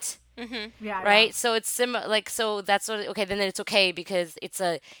Trant. Yeah. Right. Yeah. So it's similar. So that's what. Okay. Then it's okay because it's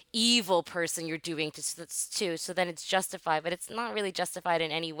a evil person you're doing to. So then it's justified, but it's not really justified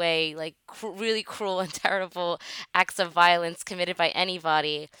in any way. Like really cruel and terrible acts of violence committed by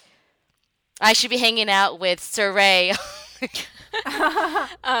anybody. I should be hanging out with Sir Ray.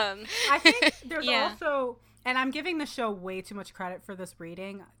 I think there's also, and I'm giving the show way too much credit for this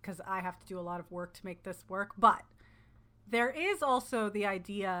reading because I have to do a lot of work to make this work, but there is also the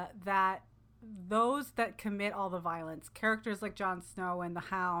idea that those that commit all the violence, characters like Jon Snow and the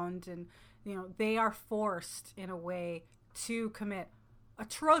Hound, and they are forced in a way to commit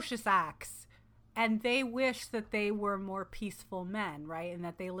atrocious acts, and they wish that they were more peaceful men, right? And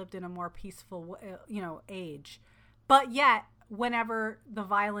that they lived in a more peaceful, age. But yet, whenever the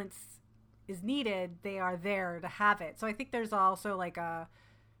violence is needed, they are there to have it. So I think there's also like a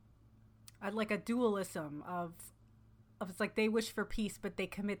dualism of it's like they wish for peace, but they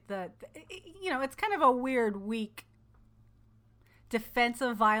commit it's kind of a weird, weak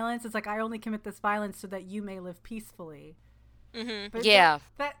defensive violence. It's like, I only commit this violence so that you may live peacefully. But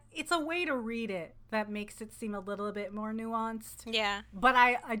that it's a way to read it that makes it seem a little bit more nuanced. Yeah. But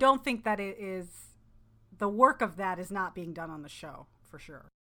I don't think that it is, the work of that is not being done on the show, for sure.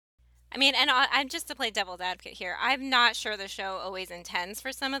 I mean, and I'm just to play devil's advocate here. I'm not sure the show always intends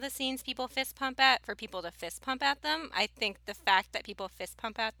for some of the scenes people fist pump at for people to fist pump at them. I think the fact that people fist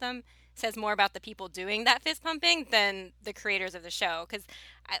pump at them says more about the people doing that fist pumping than the creators of the show. Because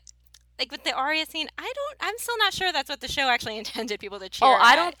like with the Arya scene, I'm still not sure that's what the show actually intended people to cheer Oh,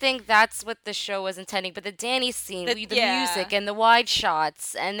 I at. don't think that's what the show was intending, but the Danny scene, the yeah. music and the wide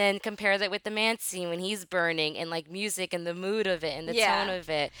shots, and then compare that with the man scene when he's burning, and like music and the mood of it and the Yeah. tone of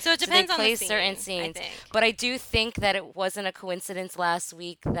it. So it depends they on the play scene, certain I scenes. think. But I do think that it wasn't a coincidence last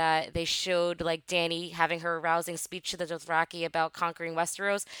week that they showed like Danny having her rousing speech to the Dothraki about conquering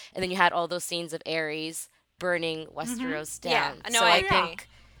Westeros, and then you had all those scenes of Aerys burning Westeros down. Yeah. No, so I I agree. think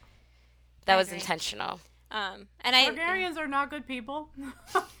that I was agree. intentional. And Targaryens are not good people.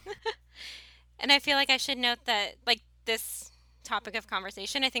 And I feel like I should note that, like, this topic of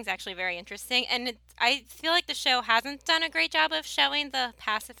conversation I think is actually very interesting. And I feel like the show hasn't done a great job of showing the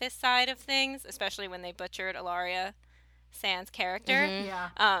pacifist side of things, especially when they butchered Ilaria Sand's character. Mhm.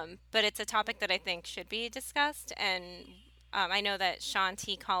 Yeah. But it's a topic that I think should be discussed. And I know that Sean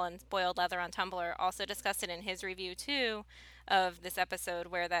T. Collins, Boiled Leather on Tumblr, also discussed it in his review, too, of this episode,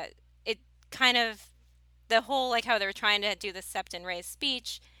 where that it kind of, the whole, like, how they were trying to do the Septon Ray's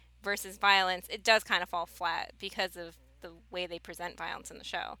speech versus violence, it does kind of fall flat because of the way they present violence in the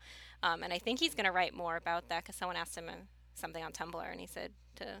show. And I think he's going to write more about that because someone asked him something on Tumblr and he said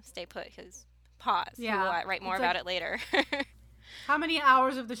to stay put because pause. Yeah. He will write more It's about like- it later. How many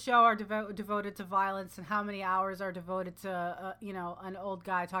hours of the show are devoted to violence, and how many hours are devoted to, an old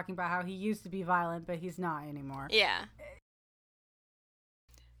guy talking about how he used to be violent, but he's not anymore? Yeah.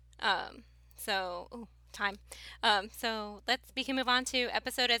 Time. So we can move on to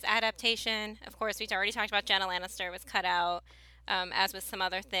episode as adaptation. Of course, we've already talked about Jenna Lannister was cut out, as with some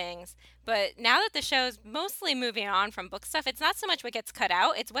other things. But now that the show's mostly moving on from book stuff, it's not so much what gets cut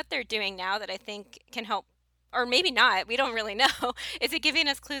out, it's what they're doing now that I think can help, or maybe not, we don't really know. Is it giving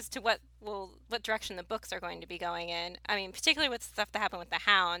us clues to what direction the books are going to be going in? I mean, particularly with stuff that happened with the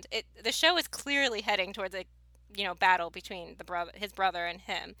Hound, the show is clearly heading towards a battle between his brother and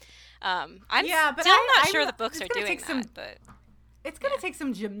him. I'm still not sure the books are doing that, but it's going to take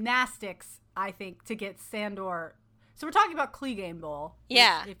some gymnastics, I think, to get Sandor. So we're talking about Clegane Bowl.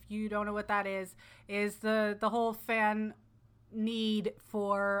 Yeah. If you don't know what that is the whole fan need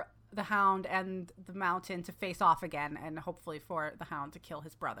for the Hound and the Mountain to face off again, and hopefully for the Hound to kill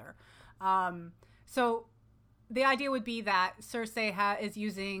his brother. So the idea would be that Cersei is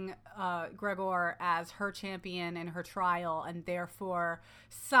using Gregor as her champion in her trial, and therefore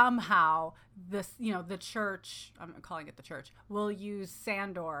somehow the church, I'm calling it the church, will use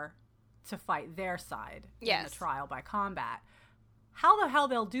Sandor to fight their side in the trial by combat. How the hell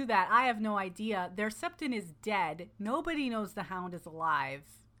they'll do that, I have no idea. Their Septon is dead. Nobody knows the Hound is alive.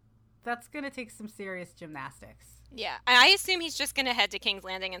 That's going to take some serious gymnastics. Yeah, I assume he's just going to head to King's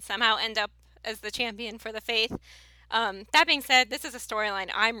Landing and somehow end up as the champion for the faith. That being said, this is a storyline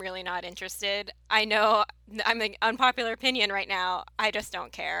I'm really not interested. I know I'm an unpopular opinion right now. I just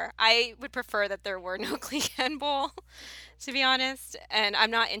don't care. I would prefer that there were no Clegane Bowl, to be honest. And I'm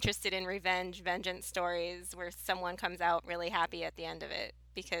not interested in vengeance stories where someone comes out really happy at the end of it,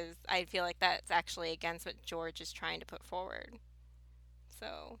 because I feel like that's actually against what George is trying to put forward.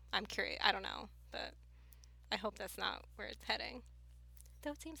 So I'm curious. I don't know, but I hope that's not where it's heading.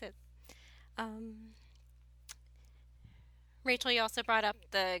 Though it seems it. Rachel, you also brought up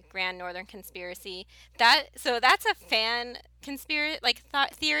the Grand Northern Conspiracy. That's a fan conspiracy,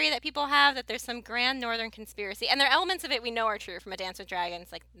 theory that people have, that there's some Grand Northern Conspiracy, and there are elements of it we know are true from A Dance with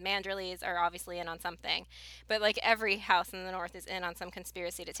Dragons. Like Manderleys are obviously in on something, but like every house in the North is in on some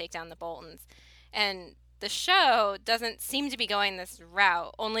conspiracy to take down the Boltons, and the show doesn't seem to be going this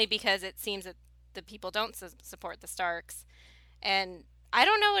route, only because it seems that the people don't support the Starks, and I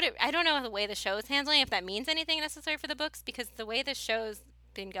don't know the way the show is handling, if that means anything necessary for the books, because the way the show's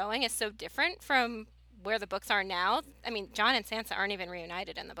been going is so different from where the books are now. I mean, Jon and Sansa aren't even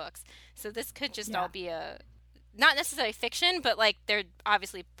reunited in the books, so this could just all be not necessarily fiction, but like they're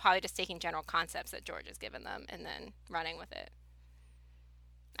obviously probably just taking general concepts that George has given them and then running with it,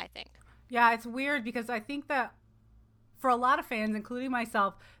 I think. Yeah, it's weird because I think that for a lot of fans, including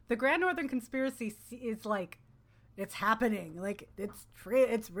myself, the Grand Northern Conspiracy is like, it's happening, like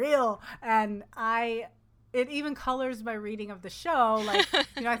it's real, and it even colors my reading of the show. Like,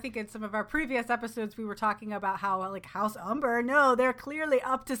 I think in some of our previous episodes we were talking about how like House Umber, no, they're clearly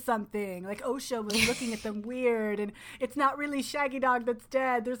up to something. Like Osha was looking at them weird, and it's not really Shaggy Dog that's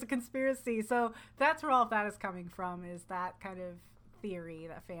dead. There's a conspiracy. So that's where all of that is coming from, is that kind of theory,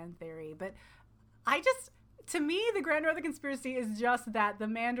 that fan theory. But to me, the Grand Northern Conspiracy is just that the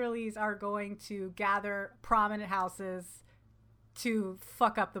Manderleys are going to gather prominent houses to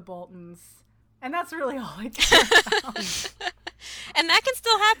fuck up the Boltons. And that's really all I care about. And that can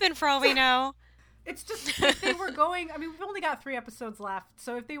still happen for all we know. It's just, if they were going, I mean, we've only got 3 episodes left,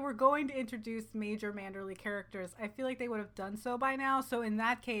 so if they were going to introduce major Manderley characters, I feel like they would have done so by now. So in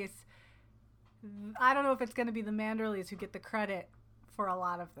that case, I don't know if it's going to be the Manderleys who get the credit for a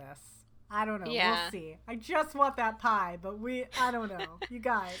lot of this. I don't know. Yeah. We'll see. I just want that pie, but I don't know. You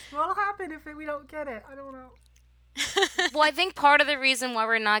guys, what'll happen if we don't get it? I don't know. Well, I think part of the reason why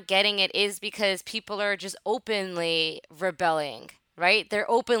we're not getting it is because people are just openly rebelling, right? They're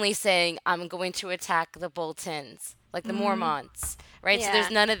openly saying, I'm going to attack the Boltons, like the Mormonts, right? So Yeah.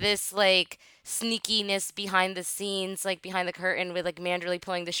 there's none of this, like, sneakiness behind the scenes, like, behind the curtain with, like, Manderley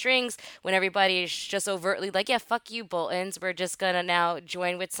pulling the strings when everybody is just overtly like, yeah, fuck you, Boltons. We're just gonna now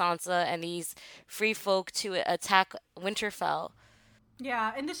join with Sansa and these free folk to attack Winterfell.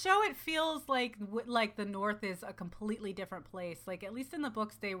 Yeah, in the show, it feels like the North is a completely different place. Like, at least in the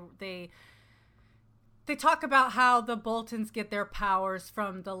books, they talk about how the Boltons get their powers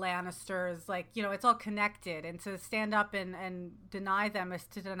from the Lannisters. Like, you know, it's all connected, and to stand up and deny them is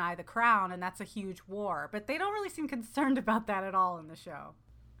to deny the crown, and that's a huge war. But they don't really seem concerned about that at all in the show.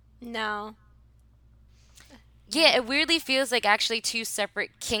 No. Yeah, it weirdly feels like actually 2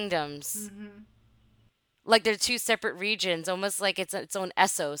 separate kingdoms. Like they're 2 separate regions, almost like it's its own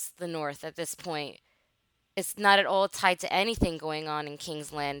Essos, the North, at this point. It's not at all tied to anything going on in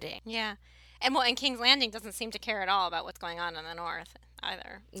King's Landing. Yeah. And King's Landing doesn't seem to care at all about what's going on in the North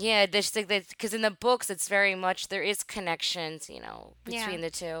either. Yeah, because in the books, it's very much, there is connections, you know, between the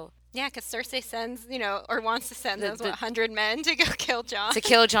two. Yeah, because Cersei sends, or wants to send those 100 men to go kill Jon. To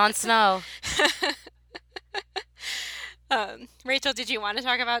kill Jon Snow. Rachel, did you want to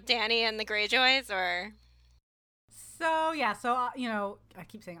talk about Dany and the Greyjoys, or? So, yeah, I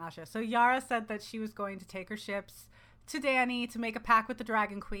keep saying Asha. So Yara said that she was going to take her ships to Dany to make a pact with the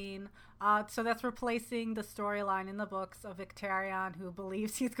Dragon Queen. So that's replacing the storyline in the books of Victarion, who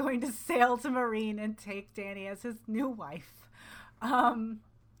believes he's going to sail to Meereen and take Dany as his new wife. I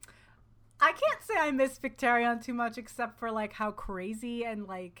can't say I miss Victarion too much, except for, like, how crazy and,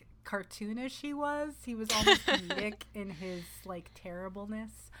 like, cartoonish he was. He was almost comedic in his, like,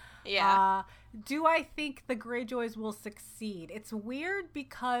 terribleness. Yeah. Do I think the Greyjoys will succeed? It's weird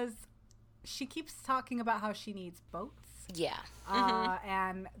because she keeps talking about how she needs boats. Yeah.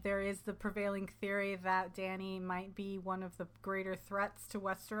 And there is the prevailing theory that Dany might be one of the greater threats to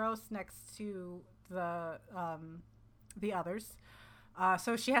Westeros next to the others.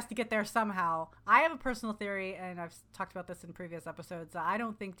 So she has to get there somehow. I have a personal theory, and I've talked about this in previous episodes, that I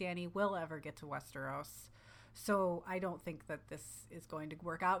don't think Dany will ever get to Westeros. So I don't think that this is going to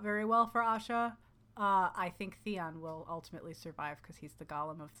work out very well for Asha. I think Theon will ultimately survive because he's the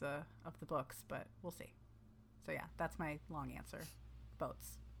Gollum of the books, but we'll see. So yeah, that's my long answer.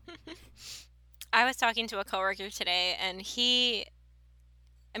 Boats. I was talking to a coworker today, and he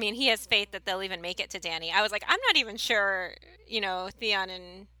has faith that they'll even make it to Dany. I was like, I'm not even sure, Theon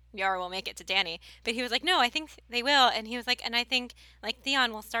and Yara will make it to Dany. But he was like, no, I think they will. And he was like, and I think, like,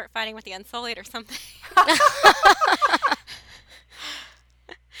 Theon will start fighting with the Unsullied or something.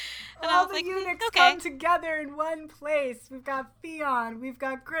 And all the eunuchs come together in one place. We've got Theon, we've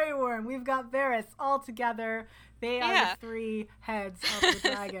got Grey Worm, we've got Varys all together. They are the 3 heads of the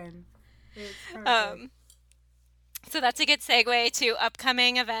dragon. It's perfect. So that's a good segue to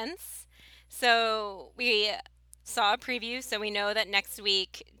upcoming events. So we saw a preview, so we know that next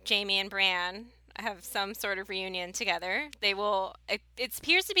week Jaime and Bran have some sort of reunion together. It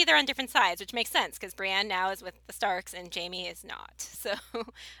appears to be they're on different sides, which makes sense because Bran now is with the Starks and Jaime is not. So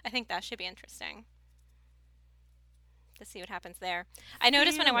I think that should be interesting to see what happens there. I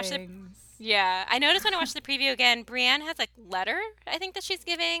noticed when I watched the preview again, Brienne has a letter, I think, that she's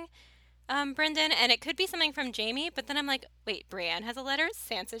giving Brendan, and it could be something from Jaime, but then I'm like, wait, Brienne has a letter?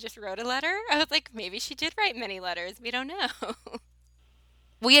 Sansa just wrote a letter? I was like, maybe she did write many letters. We don't know.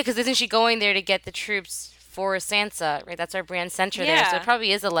 Well, yeah, because isn't she going there to get the troops for Sansa, right? That's why Brienne sent her there, so it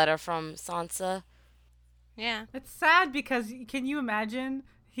probably is a letter from Sansa. Yeah. It's sad because, can you imagine,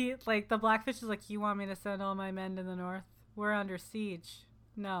 the Blackfish is like, you want me to send all my men to the north? We're under siege.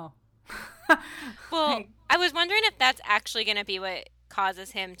 No. Well, I was wondering if that's actually going to be what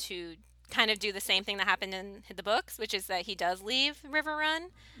causes him to kind of do the same thing that happened in the books, which is that he does leave River Run,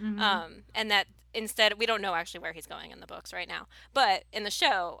 and that instead, we don't know actually where he's going in the books right now, but in the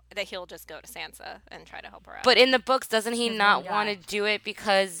show, that he'll just go to Sansa and try to help her out. But in the books, doesn't he not want to do it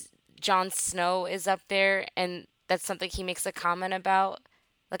because Jon Snow is up there, and that's something he makes a comment about?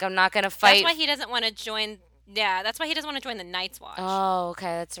 Like, I'm not going to fight. That's why he doesn't want to join. Yeah, that's why he doesn't want to join the Night's Watch. Oh,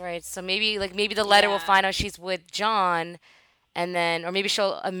 okay, that's right. So maybe the letter will find out she's with Jon, and then, or maybe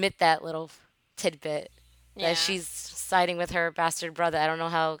she'll omit that little tidbit that she's siding with her bastard brother. I don't know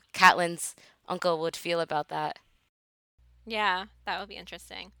how Catelyn's uncle would feel about that. Yeah, that would be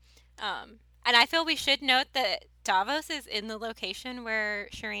interesting. And I feel we should note that Davos is in the location where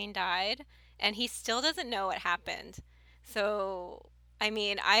Shireen died, and he still doesn't know what happened. So, I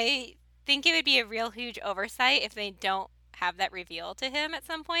mean, I think it would be a real huge oversight if they don't have that reveal to him at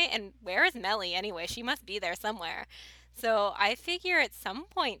some point. And where is Mellie anyway? She must be there somewhere. So I figure at some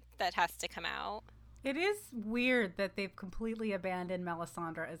point that has to come out. It is weird that they've completely abandoned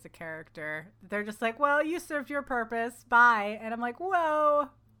Melisandre as a character. They're just like, well, you served your purpose. Bye. And I'm like, whoa.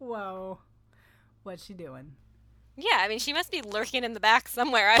 What's she doing? Yeah, I mean, she must be lurking in the back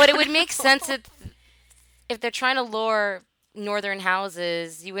somewhere. But it would make sense if they're trying to lure northern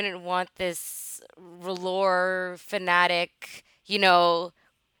houses, you wouldn't want this lore fanatic,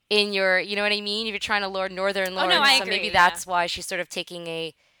 in your, you know what I mean? If you're trying to lure northern lore. Oh, no, I so agree, maybe that's why she's sort of taking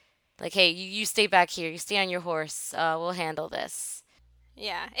a, like, hey, you stay back here. You stay on your horse. We'll handle this.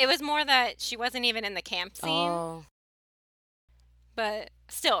 Yeah, it was more that she wasn't even in the camp scene. Oh. But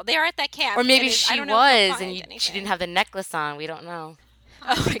still, they are at that camp. Or maybe I don't know was, if they'll and find she anything. didn't have the necklace on. We don't know.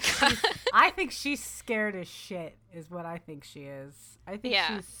 Oh my god. I think she's scared as shit is what I think she is. I think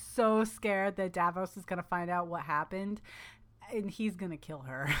she's so scared that Davos is going to find out what happened and he's going to kill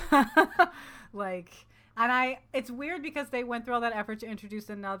her. It's weird because they went through all that effort to introduce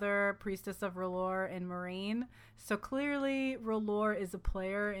another priestess of R'hllor in Meereen. So clearly R'hllor is a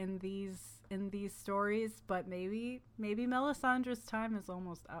player in these stories, but maybe Melisandre's time is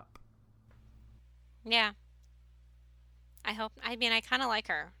almost up. Yeah. I kind of like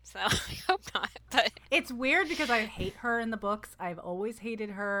her, so I hope not. But it's weird because I hate her in the books. I've always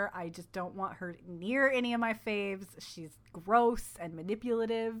hated her. I just don't want her near any of my faves. She's gross and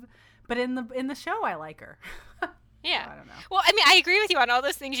manipulative. But in the show, I like her. yeah. So I don't know. Well, I mean, I agree with you on all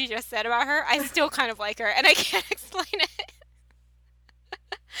those things you just said about her. I still kind of like her, and I can't explain it.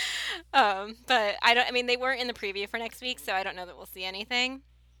 But they weren't in the preview for next week, so I don't know that we'll see anything.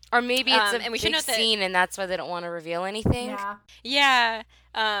 Or maybe it's a and we should big note that, scene, and that's why they don't want to reveal anything. Yeah.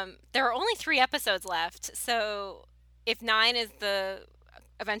 There are only 3 episodes left, so if 9 is the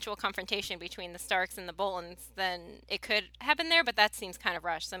eventual confrontation between the Starks and the Boltons, then it could happen there, but that seems kind of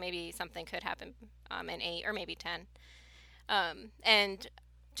rushed, so maybe something could happen in 8 or maybe 10. And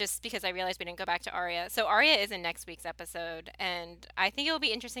just because I realized we didn't go back to Arya. So Arya is in next week's episode, and I think it will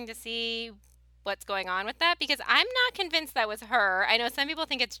be interesting to see what's going on with that, because I'm not convinced that was her. I know some people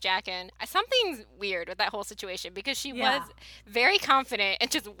think it's Jaqen. Something's weird with that whole situation, because she was very confident and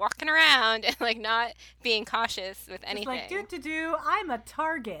just walking around and like not being cautious with anything. Just like, I'm a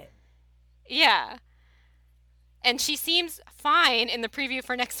target. Yeah. And she seems fine in the preview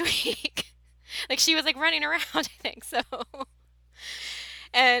for next week. Like she was like running around, I think, so.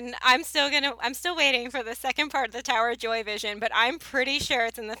 And I'm still waiting for the second part of the Tower of Joy vision, but I'm pretty sure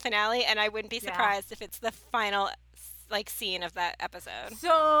it's in the finale, and I wouldn't be surprised if it's the final scene of that episode.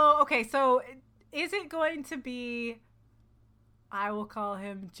 So is it going to be, I will call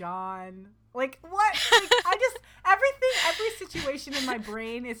him John? Like, what? Like, every situation in my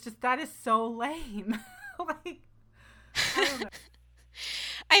brain is just, that is so lame. Like, I don't know.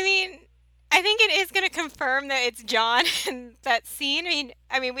 I mean, I think it is going to confirm that it's John in that scene.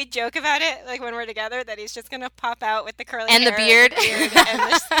 I mean, we joke about it, like, when we're together, that he's just going to pop out with the curly and hair. The beard.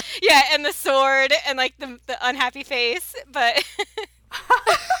 And the sword and, like, the unhappy face. But...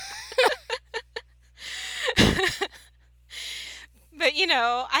 But,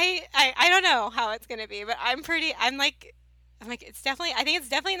 I don't know how it's going to be. But I think it's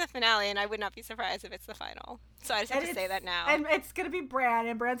definitely in the finale, and I would not be surprised if it's the final. So I just have to say that now. And it's gonna be Bran,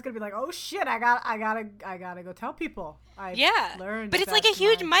 and Bran's gonna be like, "Oh shit, I gotta go tell people." Learned. But it's like a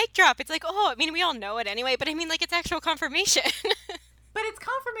huge mic drop. It's like, we all know it anyway. But it's actual confirmation. But it's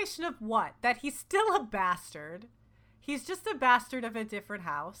confirmation of what? That he's still a bastard. He's just a bastard of a different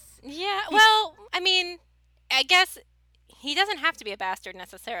house. Yeah. I guess. He doesn't have to be a bastard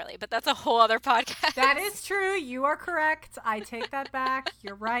necessarily, but that's a whole other podcast. That is true. You are correct. I take that back.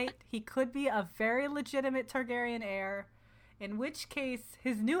 You're right. He could be a very legitimate Targaryen heir, in which case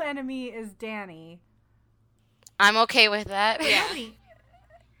his new enemy is Dany. I'm okay with that. Yeah.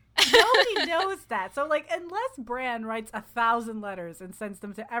 Nobody knows that. So, unless Bran writes 1,000 letters and sends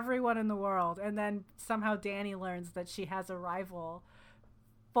them to everyone in the world, and then somehow Dany learns that she has a rival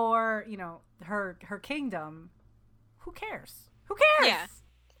for, her kingdom... Who cares? Yeah.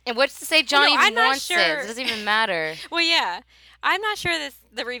 And what's to say John even wants sure. it? It doesn't even matter. Well, yeah. I'm not sure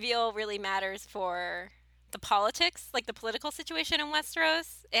the reveal really matters for the politics, like the political situation in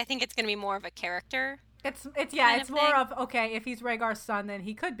Westeros. I think it's going to be more of a character. It's more of, okay, if he's Rhaegar's son, then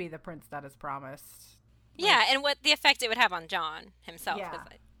he could be the prince that is promised. Yeah, and what the effect it would have on John himself. Yeah.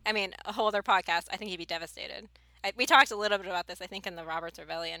 I mean, a whole other podcast, I think he'd be devastated. We talked a little bit about this, I think, in the Roberts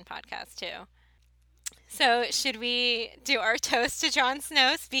Rebellion podcast, too. So, should we do our toast to Jon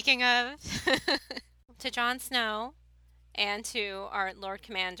Snow, speaking of? To Jon Snow and to our Lord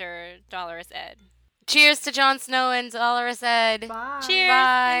Commander, Dolorous Ed. Cheers to Jon Snow and Dolorous Ed. Bye. Cheers.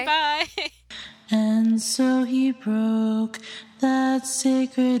 Bye. Bye. And so he broke that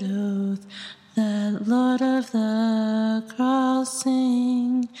sacred oath, that Lord of the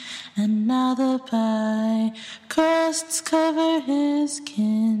Crossing. And now the pie crusts cover his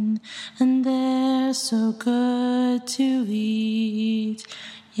kin, and they're so good to eat.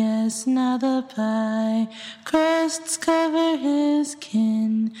 Yes, now the pie crusts cover his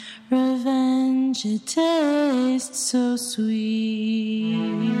kin. Revenge, it tastes so sweet.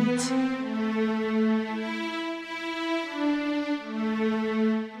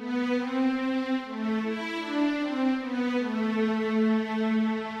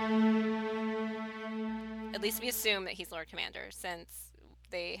 At least we assume that he's Lord Commander, since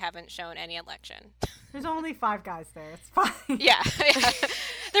they haven't shown any election. There's only 5 guys there. It's fine. Yeah.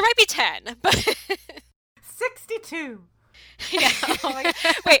 There might be 10, but 62. yeah. Oh my God.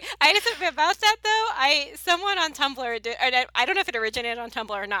 Wait, I had something about that though. Someone on Tumblr did. I don't know if it originated on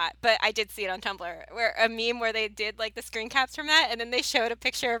Tumblr or not, but I did see it on Tumblr, where a meme where they did like the screen caps from that, and then they showed a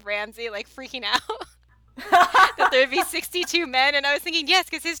picture of Ramsay like freaking out. That there'd be 62 men, and I was thinking, yes,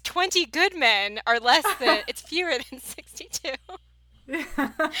 because his 20 good men are less than, it's fewer than 62.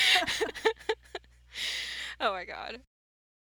 Oh my God.